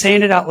I've been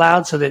saying it out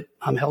loud so that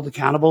I'm held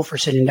accountable for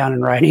sitting down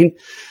and writing.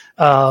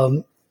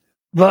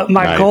 But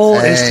my goal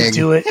is to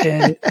do it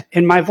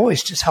in my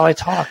voice, just how I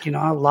talk, you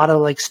know, a lot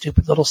of like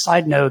stupid little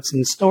side notes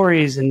and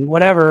stories and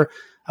whatever.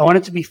 I want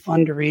it to be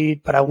fun to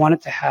read, but I want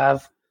it to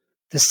have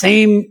the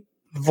same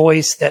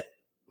voice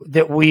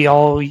that we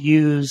all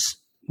use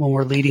when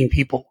we're leading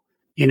people.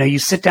 You know, you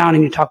sit down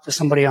and you talk to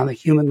somebody on the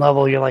human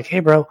level. You're like, hey,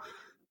 bro,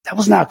 that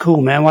was not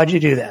cool, man. Why'd you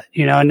do that?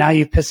 You know, and now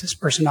you've pissed this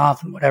person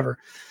off and whatever.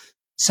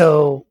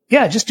 So,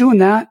 yeah, just doing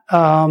that.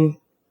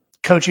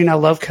 Coaching, I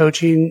love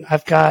coaching.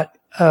 I've got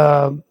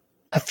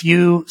a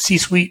few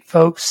C-suite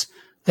folks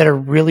that are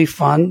really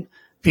fun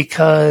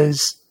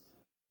because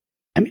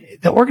I mean,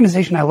 the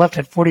organization I left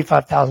had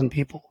 45,000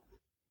 people.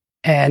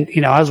 And,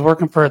 you know, I was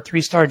working for a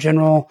 3-star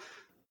general,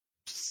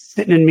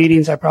 sitting in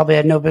meetings I probably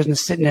had no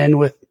business sitting in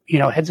with, you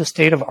know, heads of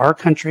state of our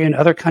country and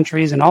other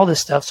countries and all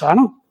this stuff. So I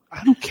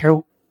don't care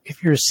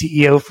if you're a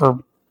CEO for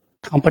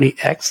company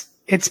X.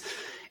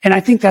 And I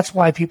think that's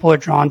why people are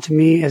drawn to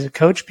me as a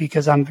coach,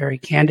 because I'm very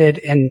candid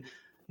and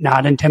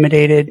not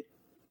intimidated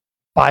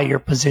by your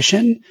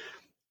position.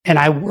 And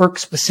I work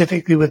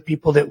specifically with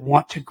people that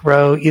want to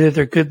grow. Either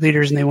they're good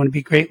leaders and they want to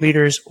be great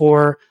leaders,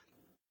 or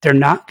they're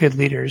not good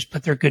leaders,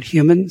 but they're good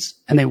humans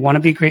and they want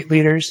to be great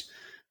leaders.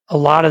 A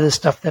lot of the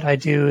stuff that I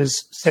do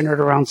is centered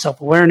around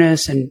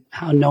self-awareness and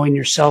how knowing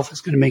yourself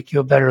is going to make you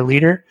a better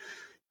leader.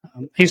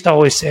 I used to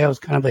always say I was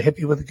kind of a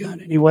hippie with a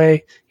gun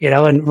anyway, you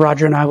know, and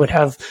Roger and I would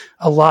have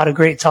a lot of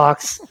great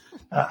talks.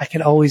 I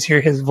could always hear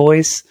his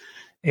voice,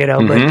 you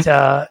know, but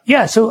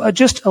so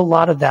just a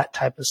lot of that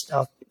type of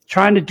stuff.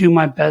 Trying to do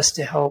my best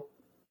to help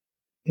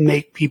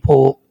make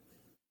people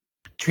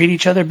treat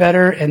each other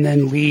better and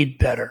then lead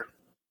better.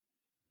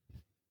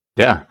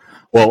 Yeah.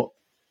 Well,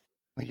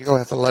 you're going to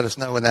have to let us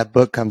know when that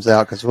book comes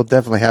out, because we'll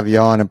definitely have you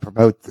on and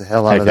promote the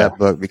hell out of that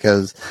book,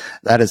 because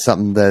that is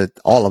something that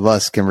all of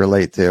us can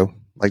relate to.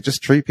 Like,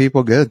 just treat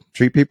people good,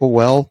 treat people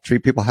well,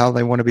 treat people how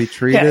they want to be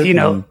treated. Yeah, you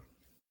know,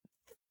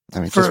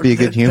 just be a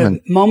good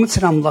human. The moments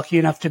that I'm lucky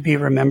enough to be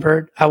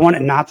remembered, I want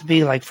it not to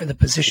be like for the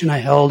position I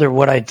held or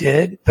what I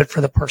did, but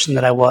for the person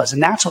that I was.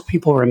 And that's what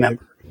people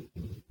remember.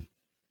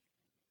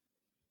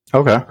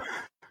 Okay.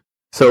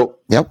 So,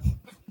 yep.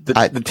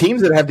 The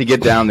teams that have to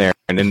get down there,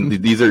 and then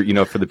these are, you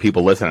know, for the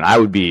people listening, I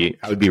would be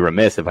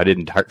remiss if I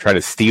didn't try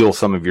to steal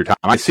some of your time.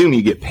 I assume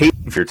you get paid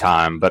for your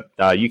time, but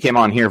you came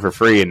on here for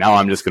free, and now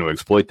I'm just going to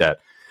exploit that.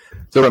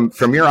 So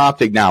from your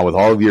optic now, with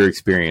all of your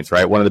experience,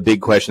 right, one of the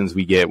big questions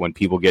we get when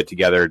people get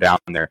together down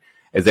there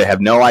is they have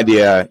no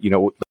idea, you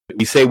know,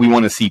 we say we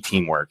want to see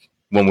teamwork.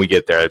 when we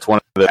get there. It's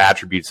one of the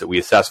attributes that we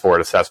assess for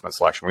at assessment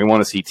selection. We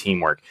want to see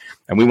teamwork,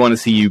 and we want to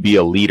see you be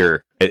a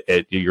leader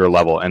at your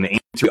level. And the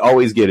answer we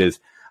always get is,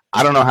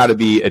 I don't know how to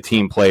be a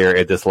team player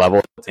at this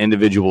level. It's an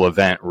individual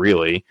event,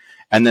 really.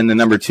 And then the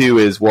number two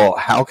is, well,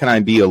 how can I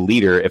be a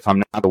leader if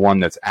I'm not the one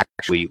that's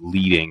actually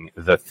leading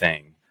the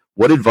thing?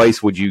 What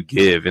advice would you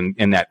give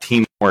in that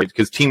teamwork?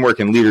 Because teamwork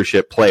and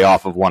leadership play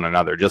off of one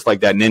another, just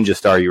like that ninja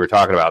star you were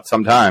talking about.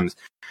 Sometimes,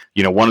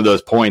 one of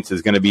those points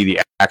is going to be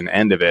the action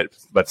end of it,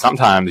 but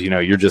sometimes,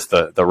 you're just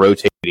the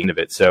rotating end of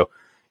it. So,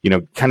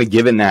 kind of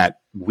given that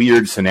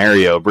weird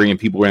scenario, bringing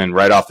people in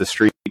right off the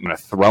street,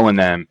 throwing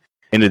them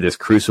into this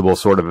crucible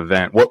sort of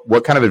event,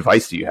 what kind of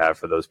advice do you have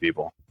for those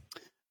people?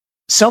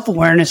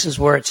 Self-awareness is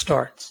where it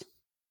starts,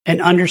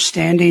 and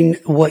understanding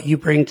what you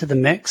bring to the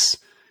mix.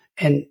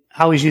 And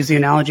I always use the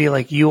analogy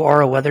like you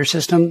are a weather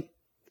system.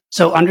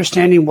 So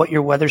understanding what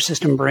your weather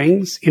system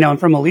brings, and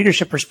from a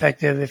leadership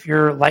perspective, if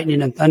you're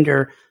lightning and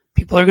thunder,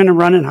 people are going to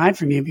run and hide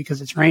from you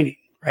because it's raining,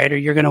 right? Or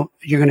you're going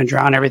to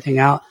drown everything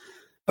out.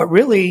 But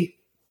really,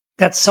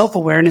 that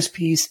self-awareness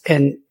piece,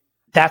 and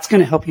that's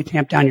going to help you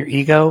tamp down your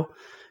ego.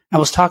 I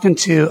was talking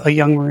to a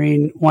young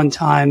Marine one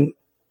time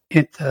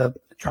at the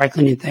dry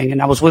cleaning thing,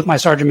 and I was with my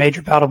sergeant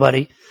major battle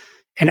buddy,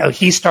 and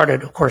he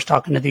started, of course,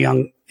 talking to the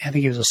young, I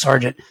think he was a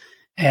sergeant,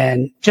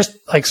 and just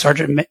like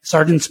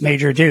sergeants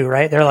major do,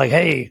 right? They're like,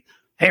 hey,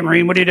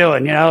 Marine, what are you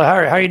doing? How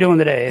are you doing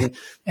today?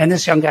 And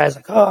this young guy's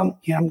like, oh,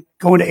 I'm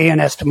going to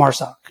ANS to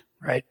MARSOC,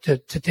 right? To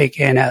take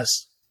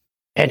ANS.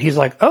 And he's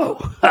like,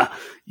 oh,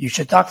 you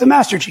should talk to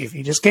Master Chief.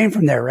 He just came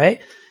from there,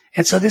 right?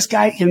 And so this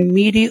guy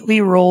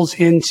immediately rolls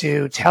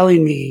into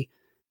telling me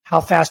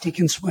how fast he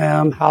can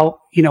swim,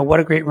 how, what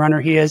a great runner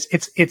he is.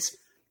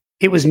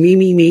 It was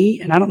me.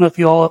 And I don't know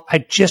if I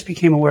just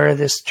became aware of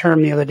this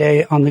term the other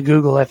day on the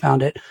Google. I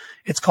found it.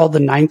 It's called the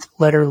 9th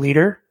letter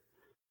leader.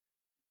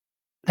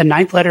 The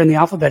 9th letter in the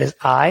alphabet is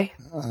I.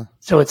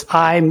 So it's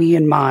I, me,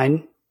 and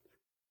mine.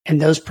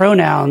 And those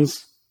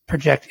pronouns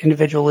project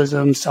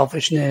individualism,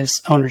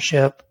 selfishness,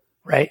 ownership,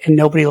 right? And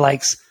nobody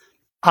likes.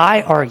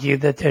 I argue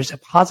that there's a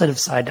positive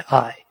side to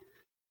I.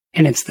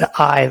 And it's the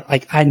I,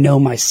 like I know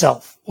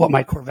myself, what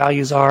my core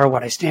values are,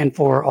 what I stand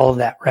for, all of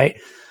that, right?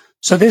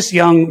 So this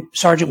young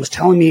sergeant was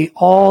telling me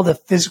all the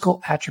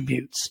physical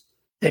attributes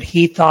that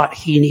he thought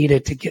he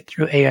needed to get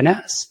through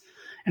ANS.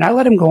 And I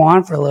let him go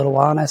on for a little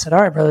while, and I said,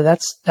 all right, brother,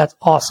 that's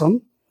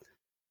awesome.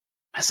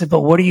 I said, but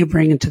what are you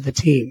bringing to the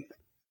team?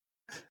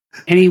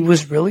 And he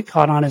was really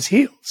caught on his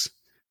heels.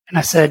 And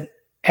I said,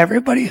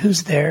 everybody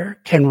who's there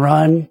can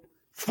run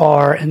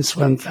far and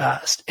swim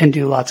fast and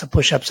do lots of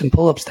push-ups and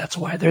pull-ups. That's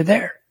why they're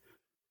there.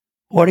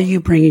 What are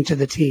you bringing to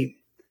the team?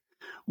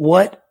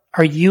 What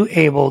are you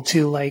able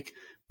to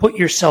put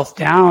yourself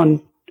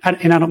down?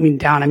 And I don't mean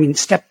down, I mean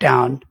step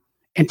down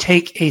and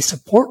take a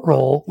support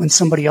role when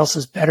somebody else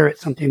is better at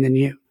something than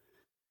you.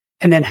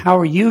 And then how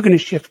are you going to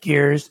shift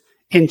gears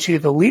into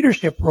the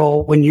leadership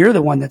role when you're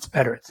the one that's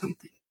better at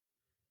something?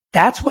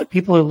 That's what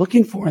people are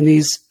looking for in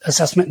these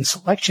assessment and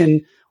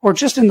selection, or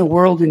just in the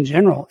world in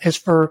general, is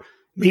for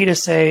me to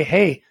say,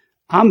 hey,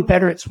 I'm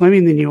better at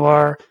swimming than you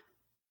are,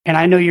 and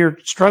I know you're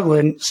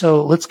struggling,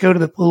 so let's go to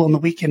the pool on the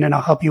weekend and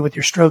I'll help you with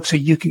your stroke so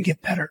you can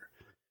get better.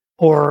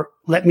 Or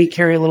let me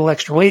carry a little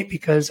extra weight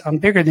because I'm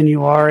bigger than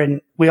you are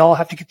and we all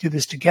have to get through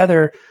this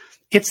together.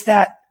 It's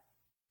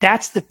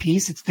that's the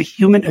piece. It's the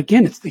human,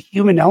 again, it's the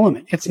human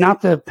element. It's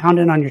not the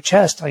pounding on your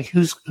chest, like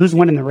who's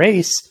winning the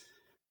race.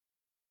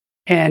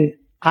 And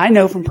I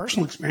know from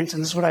personal experience,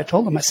 and this is what I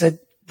told them, I said,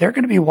 they're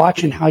going to be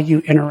watching how you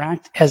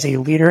interact as a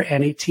leader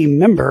and a team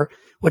member,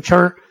 which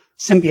are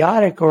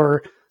symbiotic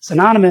or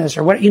synonymous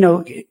or what,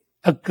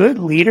 a good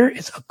leader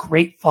is a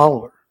great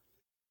follower.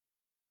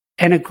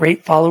 And a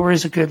great follower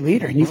is a good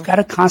leader. And you've got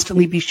to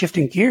constantly be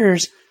shifting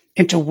gears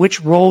into which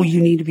role you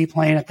need to be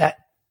playing at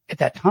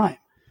that time.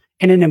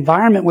 In an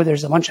environment where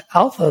there's a bunch of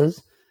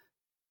alphas,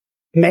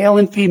 male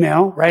and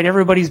female, right?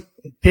 Everybody's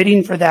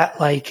bidding for that,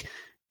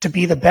 to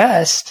be the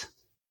best.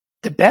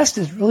 The best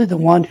is really the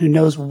one who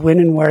knows when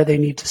and where they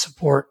need to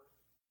support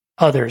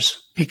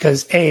others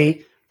because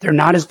A, they're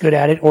not as good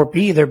at it, or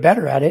B, they're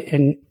better at it.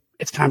 And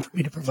it's time for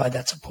me to provide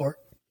that support.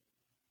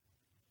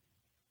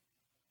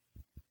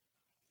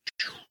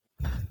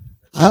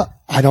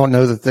 I don't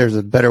know that there's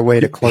a better way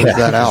to close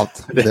that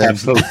out.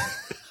 Absolutely.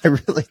 I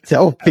really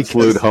don't.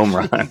 Absolute home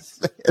run.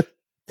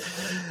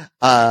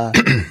 I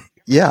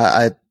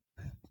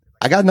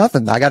got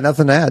nothing. I got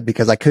nothing to add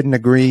because I couldn't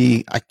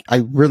agree. I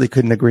really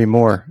couldn't agree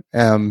more.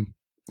 And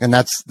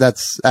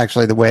that's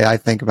actually the way I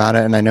think about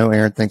it. And I know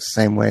Aaron thinks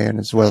the same way, and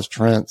as well as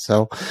Trent.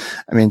 So,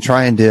 I mean,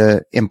 trying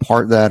to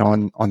impart that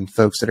on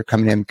folks that are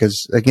coming in,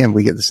 because again,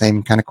 we get the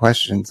same kind of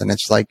questions, and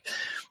it's like,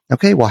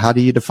 okay, well, how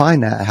do you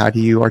define that? How do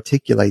you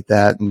articulate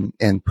that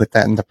and put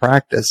that into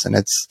practice? And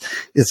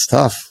it's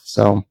tough.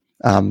 So,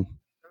 no,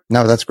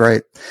 that's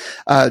great.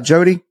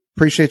 Jody,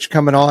 appreciate you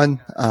coming on.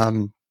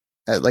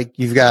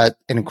 You've got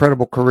an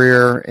incredible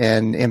career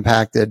and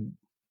impacted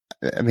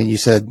I mean, you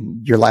said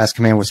your last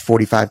command was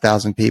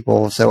 45,000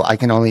 people. So I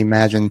can only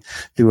imagine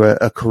through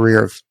a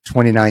career of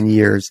 29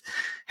 years,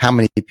 how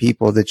many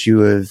people that you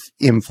have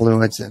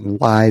influenced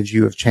and lives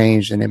you have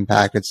changed and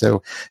impacted.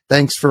 So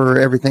thanks for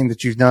everything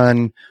that you've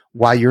done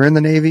while you're in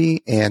the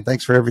Navy, and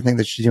thanks for everything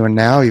that you're doing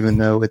now, even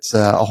though it's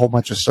a whole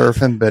bunch of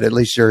surfing, but at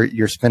least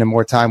you're spending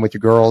more time with your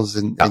girls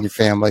and your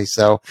family.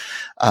 So,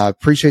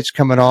 appreciate you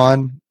coming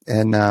on,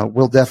 and,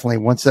 we'll definitely,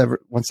 once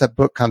that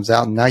book comes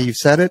out, and now you've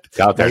said it, it's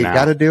out there you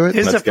got to do it.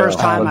 This is the first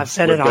time I've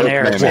said it on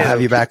air. We'll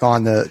have you back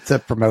on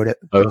to promote it.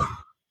 Oh.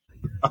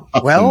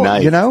 Well,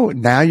 Nice.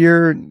 Now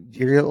you're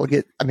able to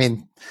get, I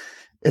mean,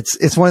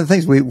 it's one of the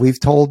things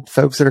we've told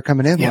folks that are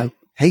coming in, like,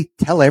 hey,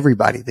 tell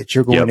everybody that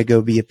you're going to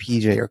go be a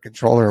PJ or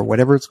controller or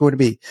whatever it's going to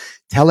be.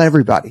 Tell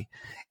everybody.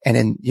 And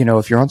then,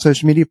 if you're on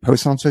social media,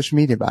 post on social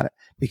media about it,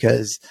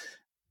 because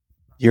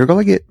you're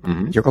going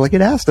to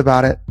get asked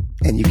about it,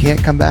 and you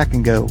can't come back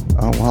and go,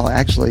 oh, well,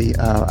 actually,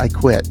 I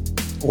quit.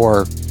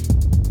 Or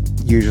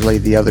usually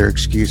the other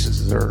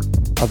excuses or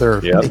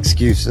other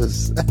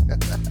excuses.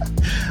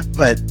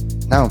 But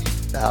no,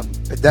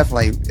 but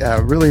definitely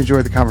really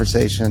enjoyed the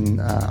conversation.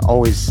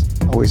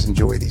 Always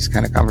enjoy these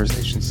kind of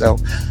conversations. So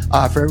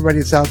for everybody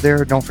that's out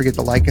there, don't forget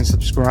to like and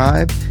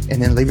subscribe,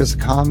 and then leave us a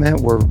comment.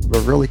 We're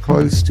really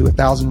close to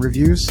 1,000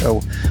 reviews,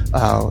 so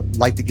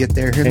like to get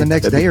there here in the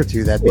next day or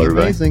two. That'd be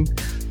amazing.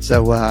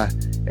 So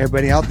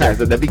everybody out there,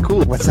 that'd be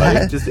cool. What's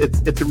that?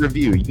 It's a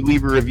review. You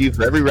leave a review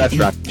for every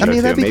restaurant. That'd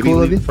be maybe cool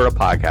leave it for a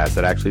podcast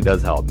that actually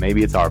does help.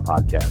 Maybe it's our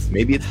podcast.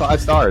 Maybe it's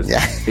 5 stars.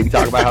 Yeah. Maybe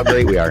talk about how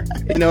great we are.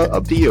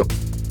 Up to you.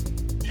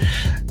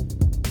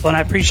 Well, and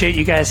I appreciate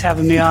you guys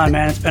having me on,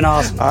 man. It's been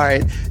awesome. All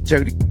right,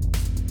 Jody.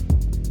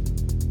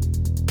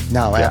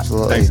 No,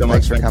 absolutely. Thanks so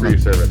much for coming.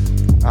 for your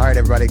service. All right,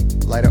 everybody.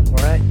 Light up. All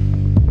right.